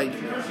Mandela. Like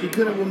he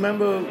couldn't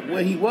remember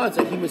where he was.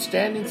 Like he was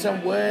standing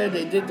somewhere.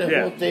 They did the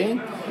whole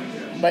thing.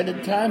 By the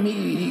time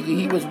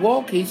he was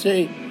walking,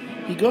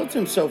 he goes to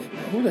himself,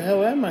 "Who the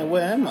hell am I?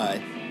 Where am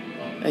I?"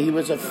 And he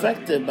was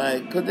affected by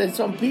it. Because there's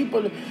some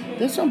people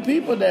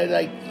that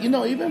like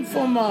even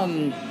from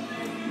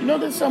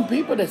there's some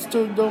people that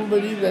still don't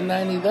believe that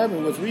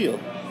 9/11 was real.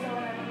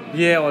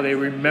 Yeah, or they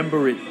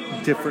remember it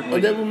differently.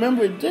 Or they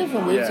remember it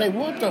differently. Yeah. It's like,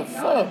 what the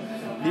fuck?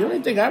 The only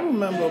thing I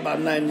remember about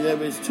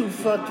 9/11 is 2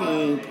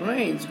 fucking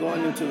planes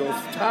going into those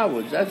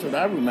towers. That's what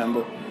I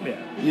remember. Yeah.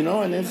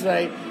 And it's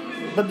like,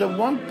 but the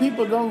one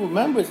people don't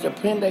remember is the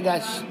plane that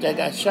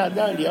got shot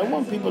down. The other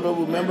one people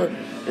don't remember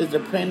is the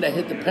plane that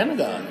hit the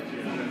Pentagon.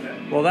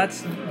 Well,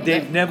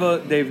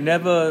 they've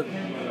never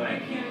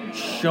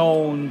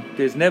shown.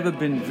 There's never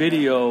been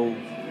video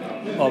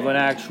of an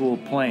actual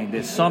plane.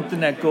 There's something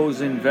that goes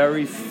in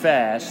very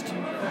fast.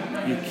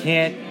 You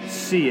can't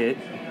see it,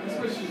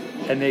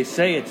 and they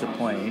say it's a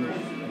plane.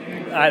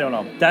 I don't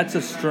know. That's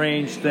a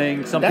strange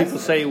thing. Some people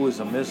say it was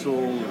a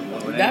missile.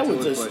 That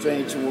was a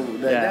strange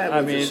move.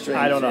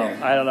 I don't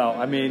know.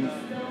 I mean,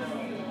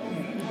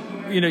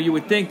 you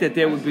would think that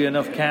there would be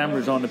enough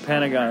cameras on the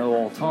Pentagon at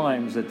all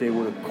times that they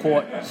would have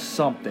caught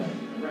something,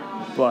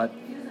 but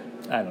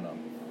I don't know.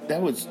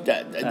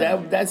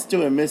 That's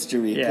still a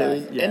mystery.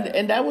 Yeah.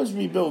 And that was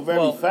rebuilt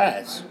very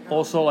fast.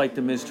 Also, like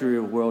the mystery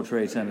of World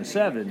Trade Center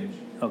 7.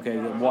 Okay,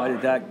 why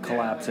did that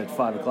collapse at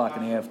 5 o'clock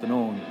in the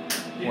afternoon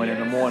when in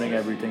the morning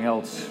everything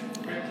else?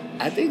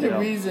 I think the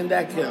reason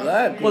that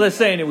collapsed. Well, they're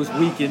saying it was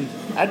weakened.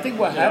 I think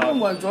what happened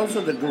was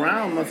also the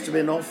ground must have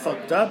been all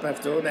fucked up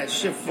after all that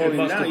shit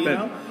falling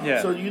down.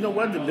 Yeah. So you know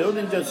what? The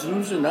building just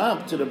loosened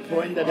up to the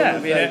point that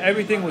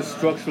everything was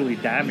structurally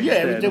damaged. Yeah,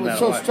 everything was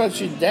so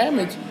structurally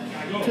damaged.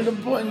 To the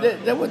point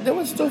that they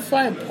would still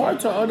find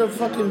parts of other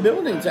fucking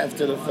buildings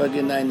after the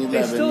fucking 9/11.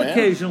 They still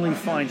occasionally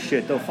find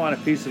shit. They'll find a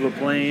piece of a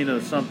plane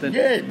or something.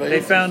 Yeah, but they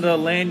found a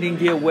landing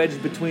gear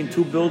wedged between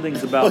 2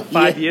 buildings about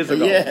 5 years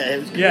ago.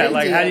 Yeah,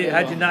 like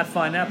how'd you not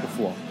find that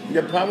before?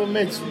 The problem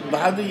is,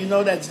 how do you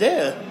know that's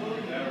there?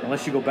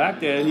 Unless you go back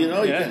there. You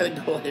gotta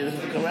go and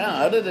look around.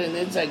 Other than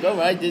it's like, all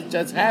right, this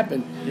just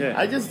happened. Yeah.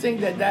 I just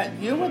think that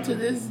to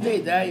this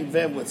day, that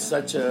event was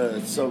such a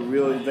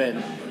surreal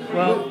event.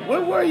 Well,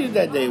 where were you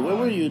that day? What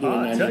were you doing?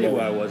 I'll tell you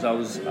where I was. I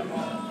was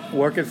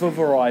working for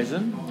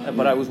Verizon,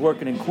 but I was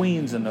working in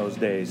Queens in those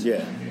days.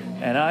 Yeah.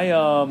 And I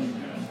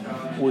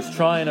was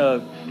trying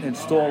to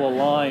install a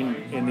line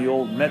in the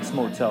old Mets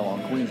Motel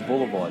on Queens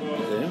Boulevard.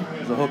 Okay. It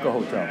was a hooker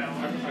hotel.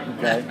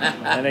 Okay.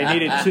 And they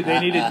needed I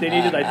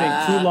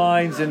think 2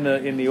 lines in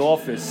the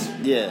office.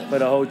 Yeah. For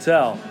the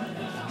hotel.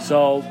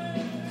 So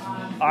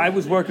I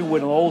was working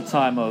with an old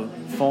timer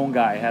phone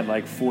guy. Had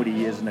like 40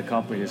 years in the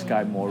company. This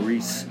guy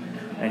Maurice.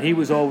 And he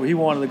was over. He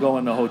wanted to go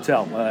in the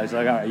hotel. I was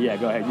like, all right, yeah,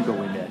 go ahead, you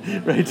go in there,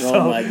 right?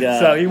 Oh my God!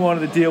 So he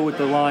wanted to deal with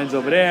the lines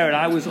over there, and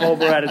I was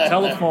over at a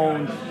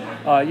telephone.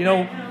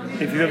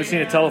 If you've ever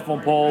seen a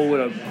telephone pole with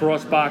a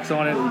cross box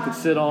on it that you could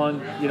sit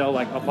on,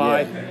 like up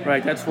high,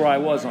 right? That's where I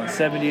was on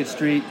 70th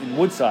Street in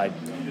Woodside,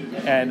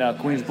 and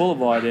Queens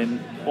Boulevard. And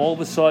all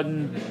of a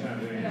sudden,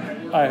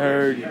 I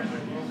heard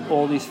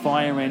all these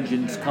fire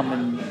engines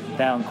coming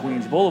down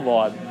Queens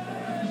Boulevard.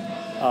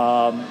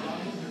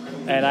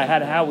 And I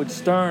had Howard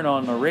Stern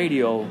on the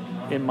radio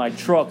in my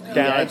truck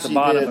down at the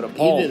bottom of the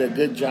pole. He did a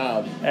good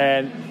job.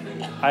 And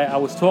I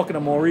was talking to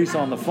Maurice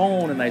on the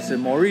phone, and I said,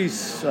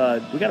 Maurice,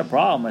 we got a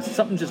problem. I said,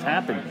 something just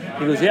happened.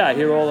 He goes, yeah, I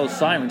hear all those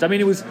sirens. I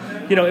mean, it was,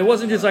 it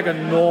wasn't just like a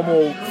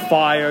normal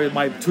fire,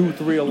 my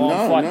 2-3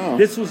 alarm fire. No.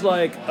 This was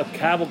like a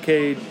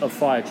cavalcade of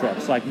fire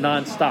trucks, like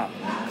nonstop,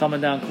 coming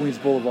down Queens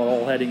Boulevard,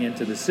 all heading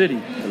into the city.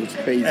 It was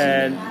crazy.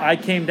 And I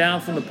came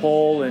down from the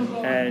pole,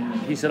 and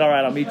he said, all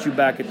right, I'll meet you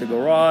back at the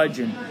garage.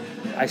 And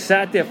I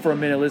sat there for a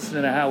minute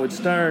listening to Howard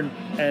Stern,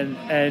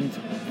 and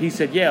he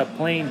said, yeah, a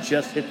plane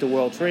just hit the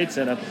World Trade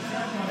Center.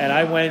 And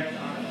I went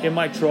in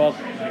my truck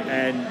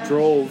and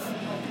drove,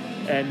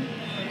 and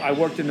I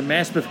worked in the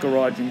Maspeth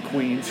garage in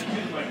Queens,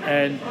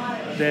 and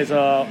there's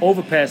a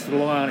overpass to the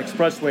Long Island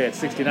Expressway at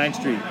 69th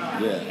Street.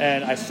 Yeah.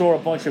 And I saw a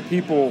bunch of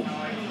people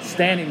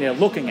standing there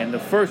looking, and the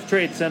first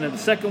Trade Center, the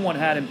second one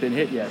hadn't been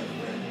hit yet.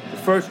 The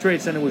first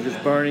Trade Center was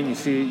just burning. You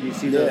see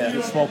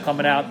the smoke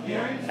coming out,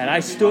 and I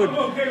stood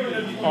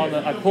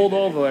I pulled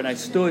over and I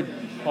stood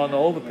on the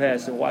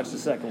overpass and watched the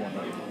second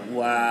one.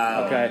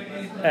 Wow.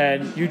 Okay,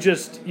 and you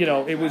just,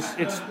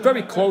 it's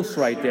very close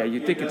right there. You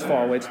think it's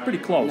far away. It's pretty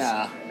close.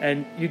 Nah.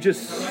 And you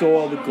just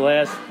saw the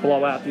glass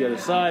blow out the other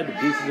side, the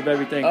pieces of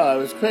everything. Oh,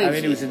 it was crazy. I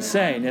mean, it was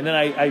insane. And then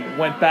I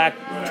went back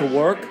to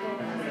work,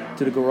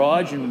 to the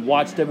garage, and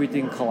watched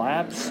everything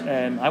collapse,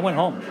 and I went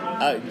home.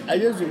 I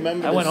just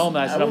remember. I went home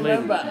and I said, I'm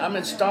leaving. I'm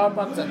at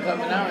Starbucks, I'm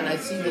coming out, and I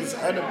see this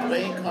other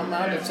plane come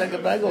out and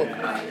second. I go,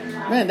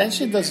 man, that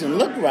shit doesn't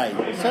look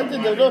right.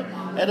 Something to look,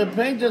 and the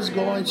plane just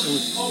going.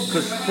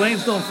 Because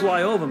planes don't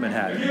fly over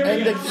Manhattan.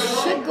 And the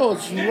shit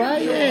goes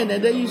right in,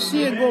 and then you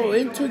see it go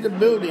into the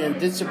building and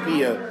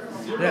disappear.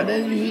 Yeah. And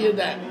then you hear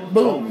that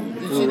boom.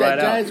 You see right that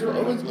guy's.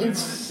 It was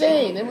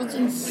insane. It was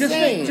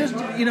insane. Just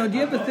do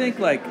you ever think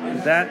like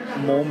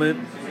that moment?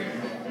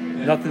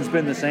 Nothing's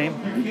been the same.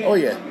 Oh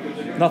yeah.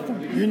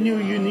 Nothing. You knew,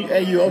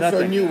 and you also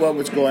Nothing. knew what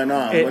was going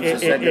on. What's the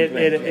second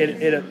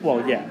plane?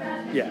 Well,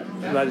 yeah.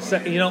 But a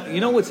second, you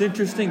know what's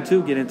interesting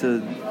too? Get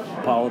into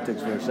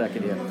politics for a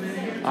second here.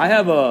 I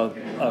have a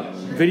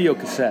video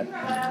cassette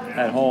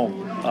at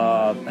home.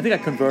 I think I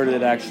converted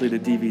it actually to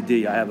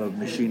DVD. I have a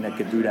machine that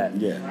could do that.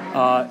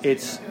 Yeah.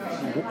 It's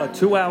a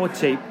 2-hour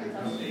tape.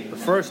 The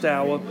first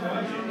hour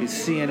is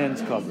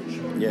CNN's coverage.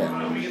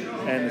 Yeah.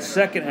 And the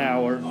second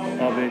hour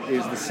of it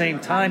is the same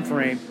time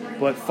frame,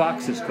 but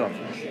Fox's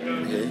coverage.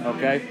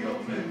 Okay?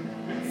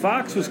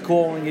 Fox was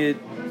calling it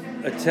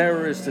a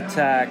terrorist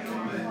attack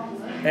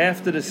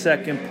after the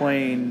second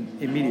plane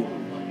immediately.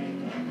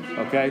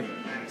 Okay?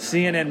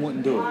 CNN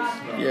wouldn't do it.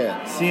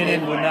 Yeah.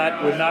 CNN would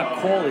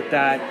not call it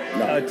that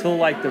until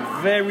like the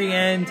very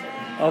end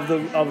of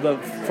the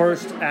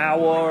first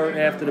hour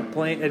after the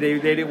plane. They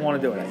didn't want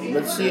to do it.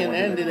 But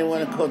CNN didn't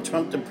want to call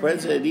Trump the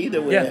president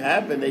either when it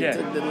happened. They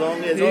took the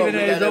longest.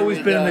 There's always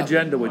been an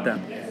agenda with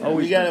them.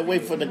 We got to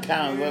wait for the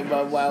count.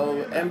 While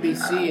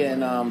NBC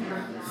and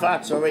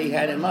Fox already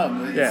had him up.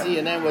 Yeah.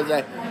 CNN was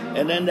like,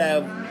 and then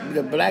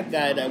the black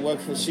guy that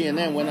worked for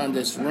CNN went on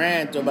this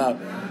rant about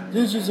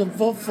this is a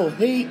vote for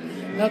hate.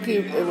 Okay,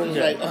 it was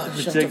like, oh,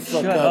 shut the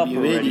fuck up, you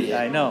already. idiot.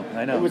 I know.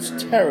 It was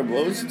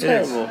terrible.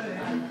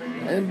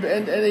 And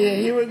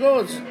here it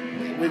goes.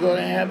 We're going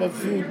to have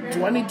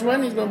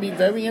 2020 is going to be a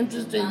very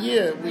interesting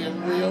year. We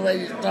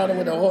already started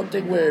with the whole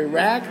thing with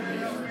Iraq.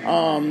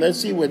 Let's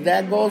see where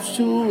that goes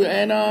to.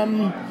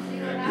 And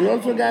we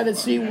also got to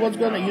see what's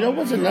going to...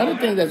 what's another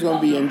thing that's going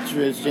to be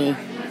interesting?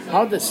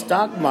 How the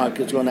stock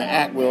market's going to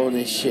act with all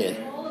this shit.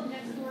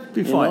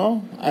 Be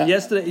fun.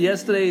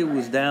 Yesterday it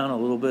was down a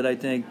little bit, I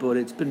think, but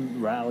it's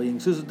been rallying.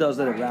 As soon as it does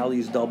that, it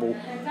rallies double.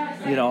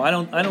 I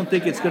don't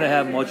think it's going to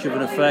have much of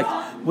an effect.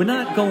 We're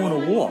not going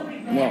to war.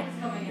 No,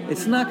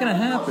 it's not going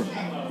to happen.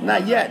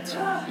 Not yet.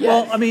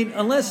 Well, I mean,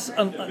 unless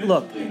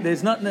look,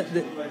 there's nothing.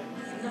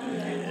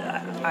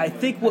 I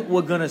think what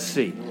we're going to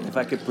see, if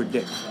I could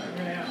predict,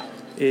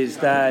 is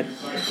that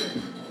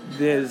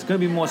there's going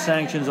to be more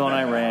sanctions on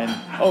Iran.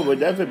 Oh, we're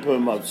definitely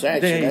putting up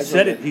sanctions.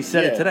 He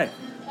said it today.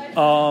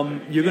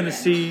 You're going to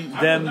see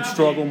them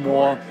struggle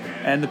more,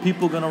 and the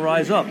people are going to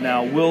rise up.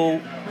 Now,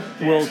 will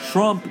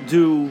Trump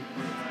do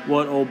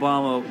what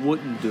Obama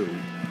wouldn't do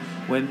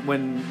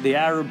when the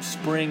Arab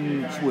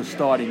Spring was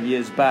starting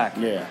years back?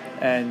 Yeah.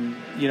 And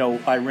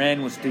the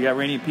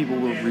Iranian people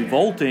were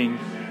revolting.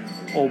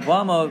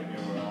 Obama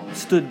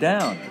stood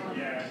down.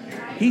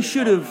 He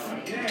should have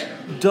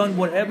done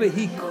whatever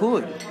he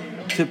could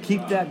to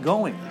keep that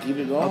going. Keep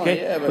it going.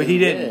 Okay, yeah, but he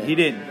didn't. He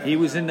didn't. He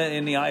was in the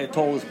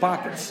Ayatollah's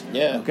pockets.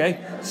 Yeah. Okay,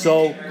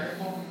 so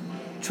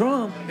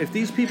Trump, if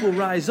these people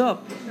rise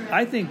up,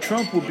 I think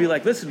Trump will be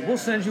like, listen, we'll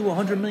send you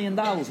 $100 million,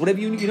 whatever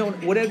you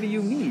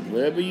need.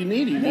 Whatever you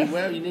need. You need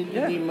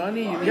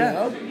money. You need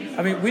help.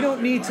 I mean, we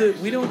don't need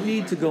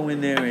to go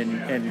in there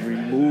and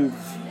remove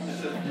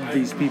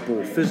these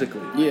people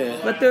physically. Yeah.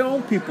 Let their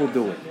own people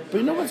do it. But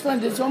you know what's fun?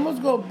 This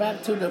almost go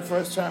back to the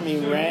first time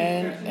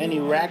Iran and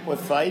Iraq were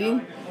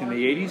fighting. In the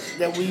 80s?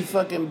 That we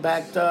fucking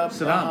backed up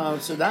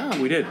Saddam.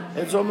 We did.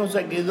 It's almost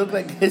like it looked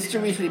like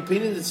history's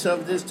repeating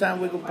itself this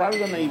time. We're probably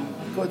going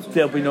to...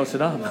 There'll be no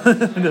Saddam.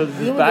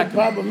 You know what the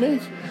problem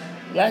is?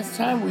 last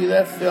time we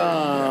left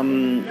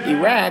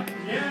Iraq,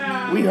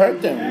 we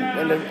hurt them,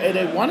 and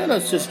they wanted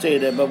us to stay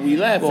there, but we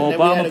left. Well, and then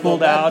we had Obama to pulled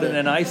go back out, there. and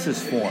then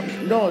ISIS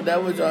formed. No,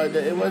 that was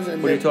it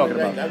wasn't. What are you talking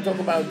about? I'm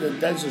talking about the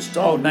Desert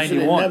Storm. Oh, 91.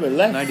 They never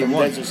left 91.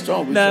 from Desert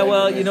Storm. No,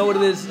 well, you know what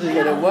it is?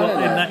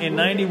 wanted In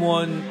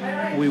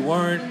 91, we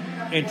weren't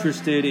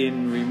interested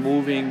in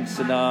removing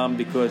Saddam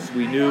because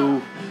we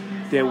knew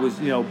there was,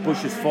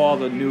 Bush's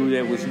father knew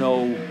there was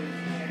no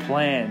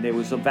plan. There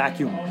was a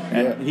vacuum.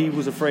 And he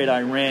was afraid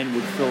Iran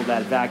would fill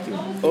that vacuum.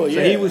 Oh, yeah.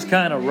 So he was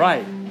kind of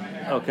right,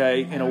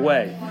 okay, in a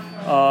way.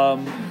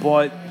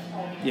 But,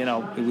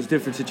 it was a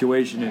different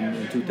situation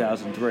in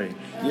 2003.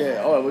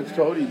 Yeah, it was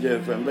totally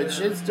different. But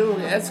shit still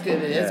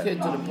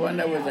escalated to the point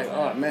that was like,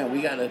 oh, man,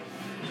 we got to...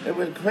 It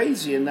was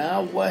crazy, and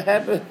now what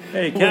happened?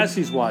 Hey,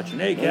 Cassie's watching.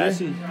 Hey,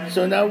 Cassie.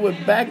 So now we're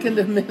back in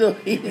the Middle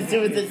East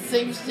doing the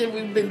same shit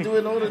we've been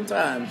doing all the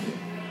time.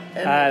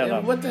 And, I don't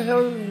know. What the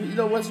hell,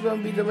 what's going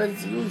to be the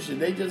resolution?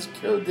 They just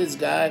killed this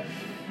guy.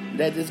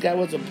 That this guy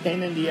was a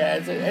pain in the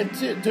ass.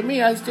 And to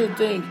me, I still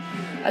think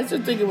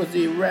it was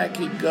the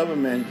Iraqi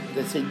government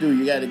that said, dude,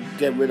 you got to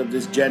get rid of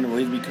this general.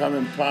 He's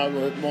becoming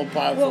more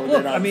powerful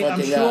than our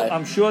fucking guy.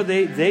 I'm sure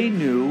they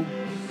knew,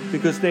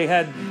 because they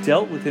had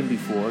dealt with him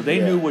before. They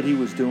knew what he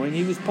was doing.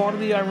 He was part of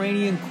the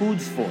Iranian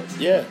Quds force.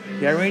 Yeah.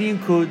 The Iranian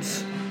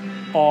Quds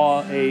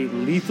are a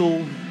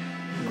lethal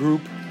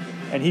group,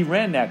 and he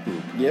ran that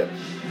group. Yep.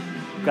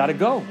 Gotta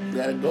go.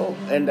 Gotta go.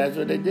 And that's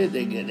what they did.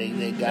 They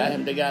got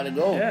him. They gotta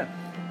go. Yeah.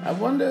 I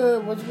wonder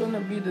what's going to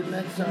be the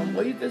next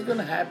what do you think is going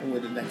to happen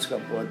with the next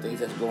couple of things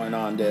that's going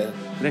on there?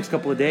 The next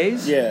couple of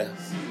days? Yeah.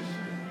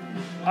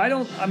 I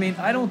don't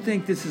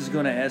think this is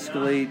going to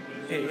escalate.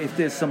 If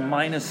there's some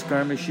minor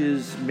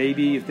skirmishes,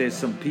 maybe if there's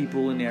some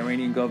people in the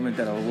Iranian government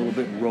that are a little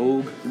bit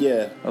rogue,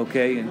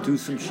 okay, and do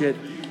some shit,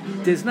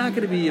 there's not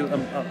going to be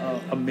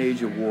a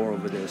major war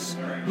over this.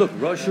 Look,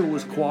 Russia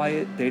was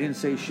quiet. They didn't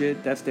say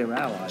shit. That's their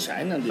allies.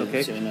 China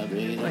didn't say nothing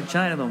either. Like,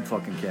 China don't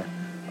fucking care.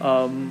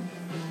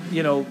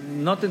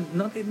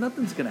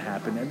 Nothing's going to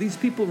happen. These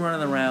people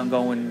running around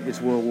going,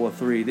 it's World War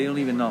III, they don't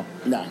even know.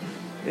 No.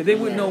 They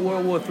wouldn't know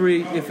World War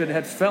III if it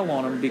had fell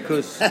on them,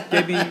 because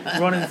they'd be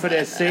running for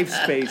their safe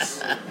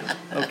space,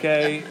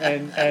 okay,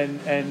 and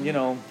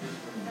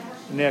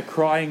in their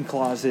crying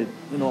closet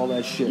and all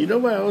that shit. You know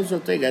what I also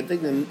think? I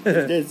think if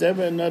there's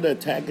ever another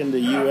attack in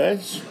the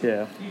U.S.,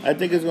 I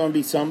think it's going to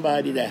be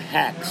somebody that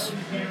hacks.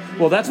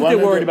 Well, that's what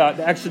they're worried about.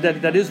 Actually,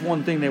 that is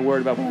one thing they're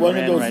worried about with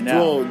Iran right now.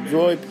 One of those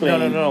droid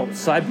planes. No.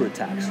 Cyber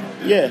attacks.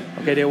 Yeah.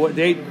 Okay,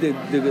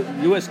 the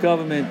U.S.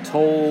 government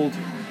told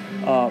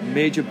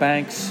major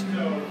banks,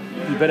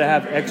 you better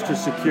have extra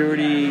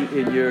security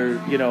in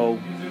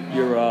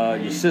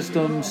your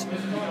systems,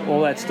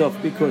 all that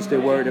stuff, because they're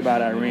worried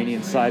about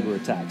Iranian cyber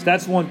attacks.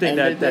 That's one thing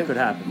that could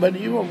happen. But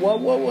what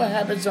will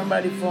happen?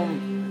 Somebody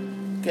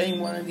from getting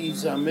one of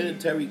these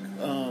military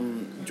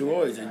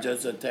droids and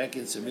just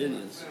attacking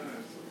civilians?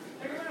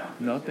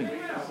 Nothing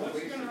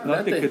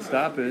could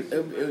stop it.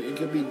 It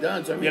could be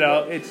done. So, I mean,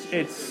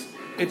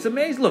 it's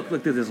amazing. Look,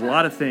 there's a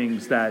lot of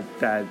things that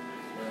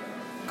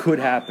could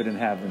happen and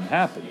haven't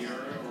happened.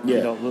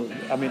 Yeah.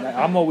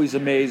 I'm always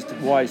amazed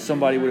why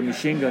somebody with a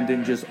machine gun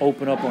didn't just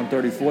open up on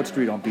 34th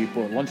Street on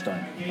people at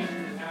lunchtime.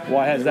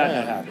 Why has that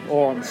not happened?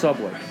 Or on the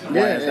subway? Why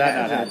has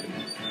that not happened?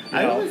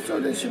 I always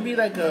thought there should be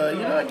like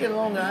like in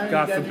Long Island.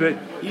 God forbid.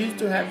 You used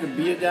to have the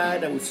beer guy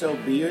that would sell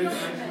beers.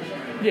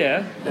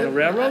 Yeah, on the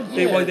railroad.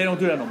 They don't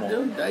do that no more.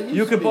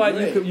 You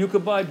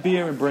could buy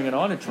beer and bring it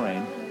on a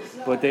train,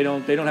 but they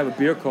don't have a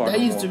beer car. That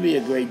used to be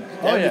a great.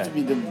 Used to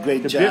be the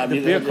great job. The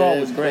beer car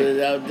was great. Put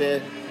it out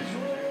there.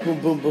 Boom,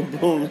 boom, boom,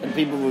 boom. And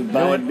people would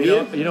buy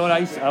beer. You know what?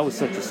 I was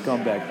such a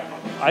scumbag.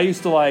 I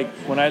used to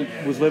when I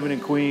was living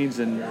in Queens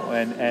and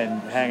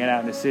hanging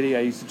out in the city,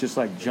 I used to just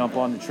jump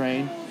on the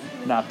train,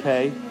 not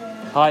pay,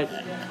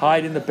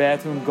 hide in the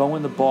bathroom, go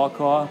in the bar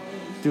car,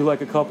 do a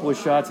couple of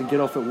shots, and get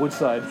off at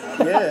Woodside.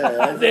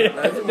 Yeah,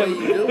 that's the way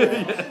you do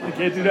it. You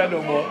can't do that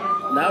no more.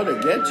 Now they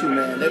get you,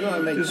 man. They're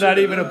gonna make. There's not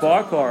even a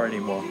bar car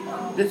anymore.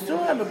 They still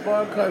have a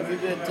bar car if you're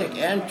gonna take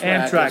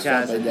Amtrak. Amtrak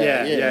has it.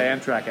 Yeah,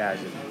 Amtrak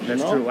has it.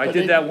 That's true. I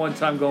did that one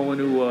time going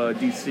to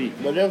D.C.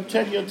 But they'll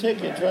check your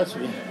ticket, trust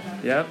me.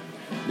 Yep.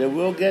 They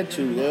will get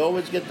you. They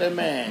always get their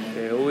man.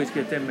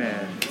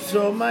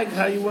 So, Mike,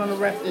 how you want to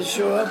wrap this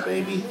show up,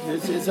 baby?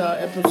 This is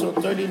episode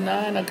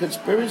 39 on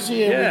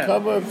Conspiracy, and we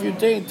cover a few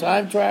things.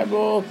 Time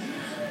travel.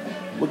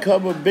 We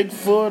cover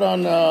Bigfoot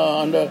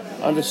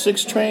on the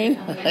 6 train.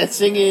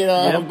 Singing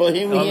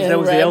Bohemian that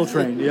was Rhapsody. the L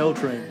train. The L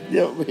train.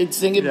 Yeah, we'd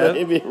sing it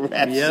Bohemian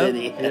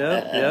Rhapsody.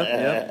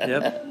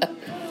 Yep.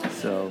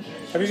 So,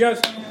 have you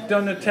guys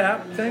done the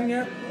tap thing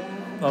yet?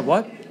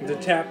 What? The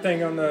tap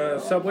thing on the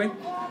subway?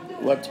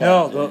 What tap?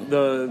 No,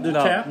 the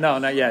tap? No,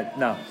 not yet.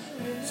 No.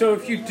 So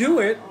if you do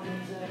it,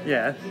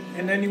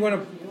 and then you want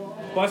a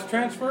bus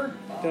transfer,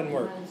 it doesn't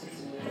work.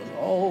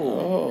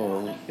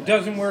 Oh. It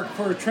doesn't work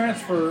for a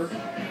transfer.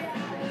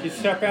 You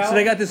step out. So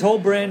they got this whole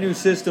brand new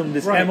system,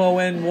 this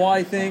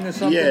MONY thing or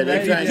something. Yeah,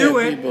 they you do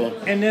it,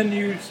 and then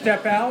you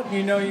step out.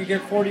 You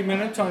get 40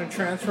 minutes on a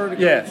transfer to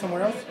go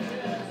somewhere else.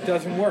 It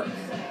doesn't work.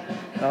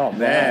 Oh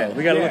man, Wow.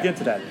 we got to Yeah. look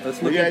into that. Let's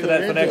We look gotta into go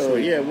that for next into it.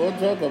 week. Yeah, we'll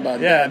talk about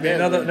Yeah, that.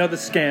 I mean, another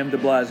scam De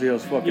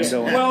Blasio's fucking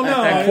doing. Well,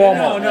 no, and no,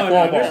 Cuomo, no,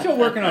 Cuomo. they're still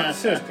working on the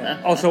system.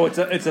 Oh, so it's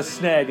a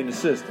snag in the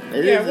system.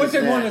 It Yeah, is what a they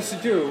snap. want us to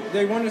do,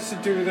 they want us to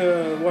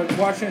do what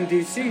Washington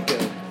D.C.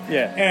 did,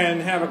 Yeah.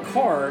 and have a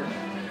card,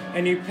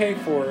 and you pay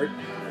for it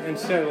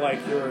instead of like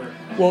your.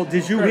 Well,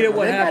 did you hear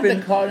what They got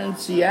happened? the card in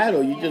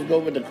Seattle. You just go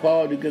with the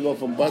card. You could go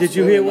from bus. Did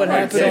you to hear what right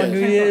happened there. on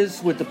New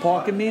Year's with the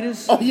parking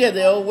meters? Oh yeah,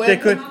 they all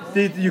went.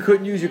 You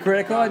couldn't use your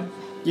credit card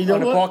You know on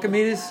the what? parking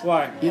meters.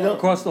 Why? You know,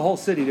 Across the whole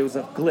city, there was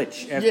a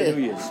glitch after Yeah,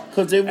 New Year's,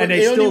 'cause they went- and they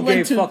they only still went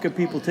gave to- fucking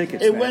people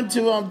tickets. it man. went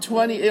to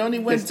 20. It only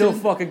They went still to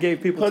fucking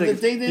gave people because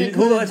tickets. they didn't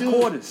Who couldn't has do,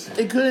 quarters?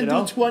 They couldn't you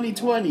know? do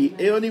 2020.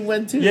 It only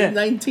went to Yeah,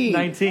 19.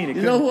 19. It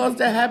You know couldn't- who else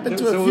that happened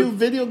to So a few it-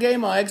 video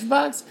game on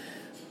Xbox?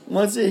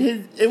 Once it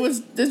hit, it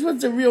was this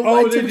was the real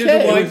Oh, Y2K. they did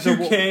the It was a-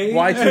 Y2K?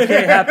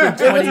 Y2K happened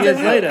It was 20 years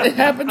the- later. It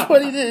happened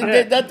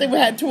 20. Nothing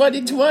had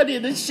 2020,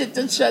 and this shit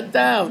just shut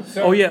down.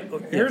 So Oh, yeah.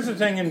 Here's the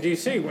thing in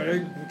D.C.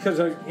 Because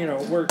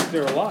we're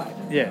there a lot.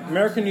 Yeah.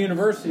 American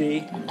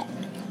University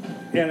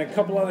and a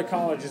couple other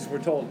colleges were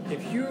told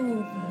if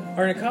you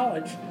are in a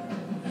college,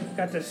 you've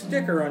got the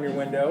sticker on your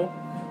window,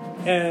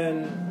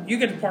 and you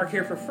get to park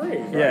here for free.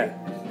 Right? Yeah.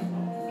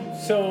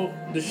 So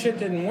the shit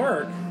didn't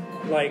work,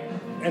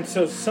 and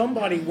so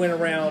somebody went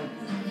around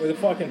with a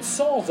fucking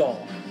sawzall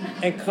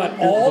and cut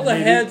all the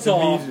heads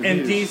off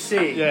in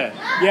D.C. Yeah.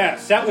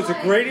 Yes, that was the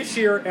greatest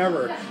year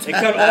ever. They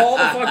cut all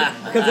the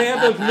fucking because they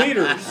had those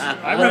meters.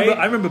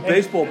 I remember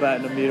baseball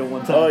batting a meter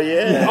one time. Oh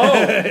yeah. Oh,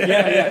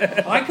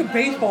 yeah. I could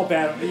baseball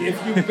bat them.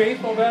 If you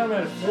baseball bat them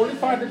at a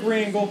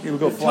 45-degree angle, You would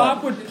go the flying.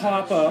 top would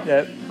pop up.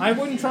 Yep. I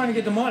wasn't trying to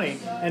get the money,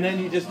 and then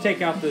you just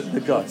take out the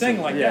guts.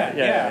 thing like Yeah, that.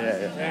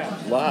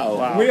 yeah. Wow.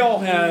 Wow. We all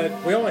had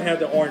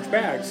the orange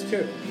bags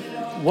too.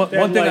 One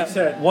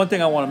said- one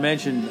thing I want to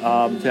mention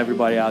to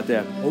everybody out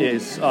there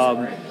is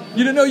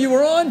you didn't know you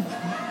were on.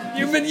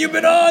 You've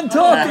been on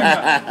talking.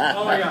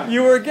 Oh my God,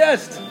 You were a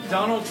guest.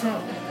 Donald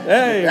Trump.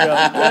 There you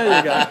go. There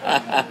you go.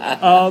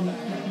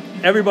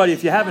 Everybody,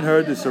 if you haven't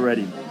heard this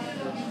already,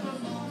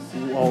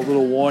 a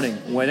little warning.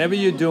 Whenever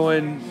you're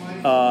doing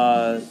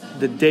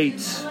the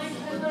dates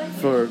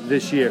for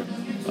this year,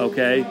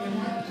 okay,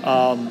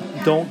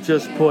 don't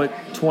just put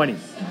 20.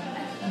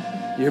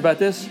 You hear about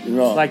this?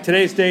 No. Like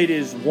today's date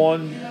is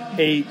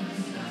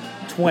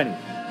 1/8/20,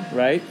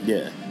 right?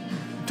 Yeah.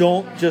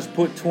 Don't just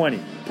put 20.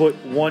 Put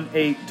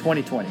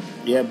 1/8/2020.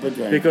 Yeah, but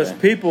Because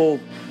people,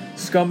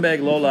 scumbag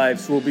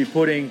lowlifes, will be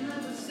putting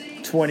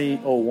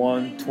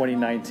 2001,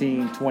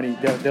 2019, 20.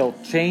 They'll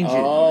change it.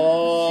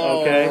 Oh,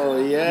 Okay.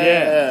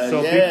 yeah.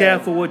 So yeah. be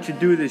careful what you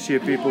do this year,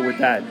 people, with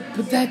that.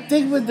 But that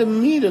thing with the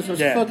meters was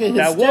fucking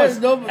that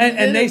hysterical. was. No,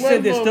 And they it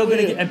said they're worked still over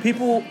going to here. get.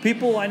 And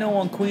people I know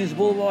on Queens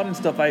Boulevard and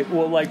stuff,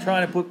 were like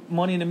trying to put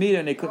money in the meter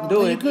and they couldn't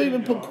do You it. couldn't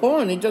even put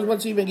corn. He just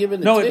wasn't even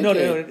giving the No,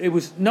 ticket. it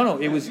was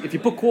if you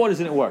put quarters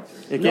in, it worked.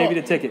 It No, gave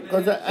you the ticket.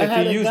 'cause I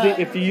had a guy-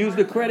 If you use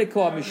the credit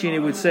card machine, it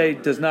would say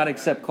does not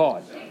accept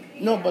card.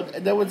 No,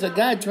 but there was a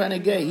guy trying to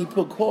get. He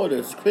put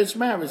quarters. Chris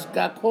Maris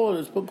got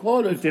quarters. Put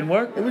quarters. It didn't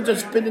work? It was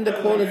just spitting the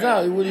quarters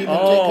out. It wouldn't even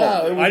take Oh,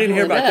 out. It was I didn't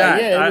hear doing about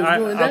that. Yeah, it was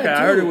doing that okay, I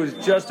too. heard it was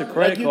just a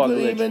credit like you card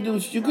couldn't glitch. even do.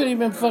 You couldn't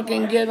even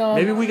fucking get on.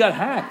 Maybe we got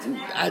hacked.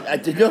 I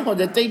didn't know.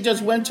 The thing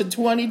just went to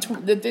 20.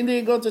 The thing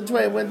didn't go to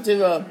 20. It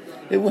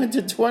went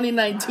to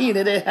 2019.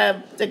 It didn't have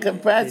the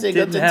capacity. It Go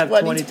didn't to have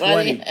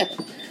 2020.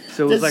 2020.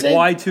 So it was The like same-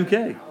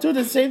 Y2K. Dude,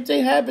 the same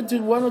thing happened to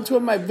one or two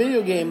of my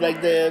video game,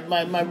 like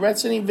my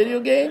wrestling video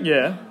game.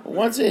 Yeah.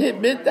 Once it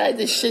hit midnight,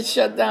 the shit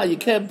shut down. You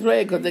can't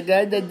play because the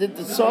guy that did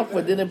the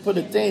software didn't put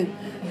a thing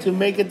to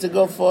make it to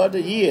go for other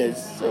years.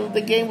 So the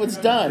game was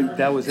done.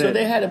 That was so it.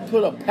 they had to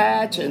put a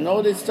patch and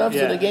all this stuff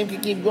Yeah. so the game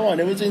could keep going.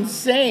 It was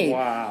insane.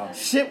 Wow.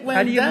 Shit went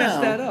How do you down. mess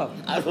that up?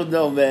 I don't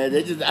know, man.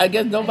 I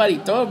guess nobody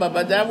thought about it,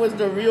 but that was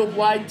the real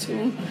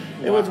Y2.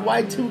 It was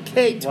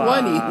Y2K20,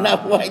 Wow.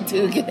 not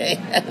Y2K.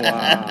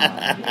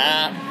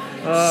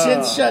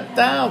 Shit shut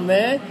down,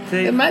 man.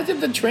 See- Imagine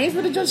if the trains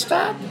would have just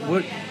stopped.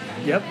 What?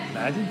 Yep.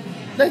 Imagine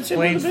That shit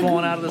planes would've been-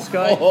 falling out of the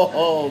sky.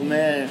 Oh,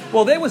 man.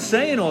 Well, they were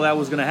saying all that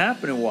was going to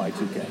happen in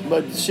Y2K.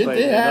 But shit But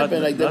did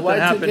happen. nothing- Like the nothing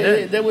happened Y2K,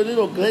 then. there were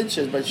little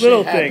glitches, but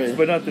Little shit things, happened.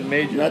 but nothing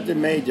major.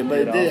 Nothing major, but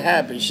You it know. did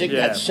happen. Shit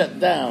Yeah. got shut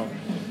down.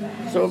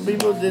 So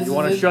people, this You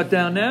want to is- shut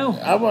down now?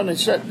 I want to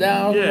shut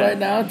down Yeah. right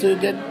now to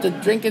get the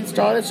drinking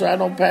started, so I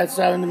don't pass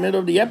out in the middle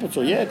of the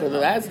episode. Yeah, because the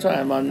last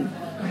time on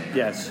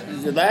Yes.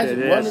 the last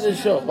It one is. of the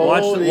show,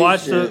 Watch holy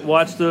shit.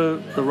 watch the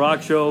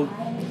Rock show,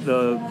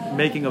 the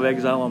making of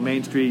Exile on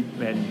Main Street,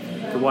 and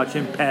to watch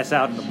him pass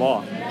out in the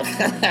bar.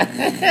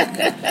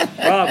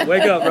 Rob,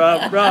 wake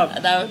up, Rob.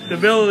 The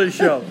middle of the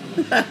show.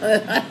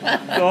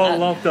 It's all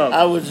lumped up.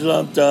 I was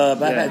lumped up.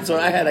 Yeah.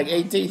 I had like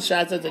 18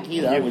 shots of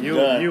tequila. I was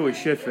done. You were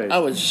shit faced. I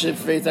was shit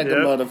faced like Yep.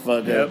 a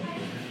motherfucker. Yep.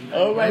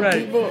 All right, All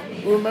right. people.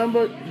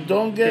 Remember,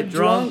 don't get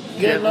drunk,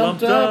 get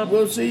lumped up.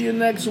 We'll see you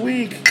next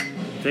week.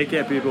 Take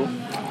care, people.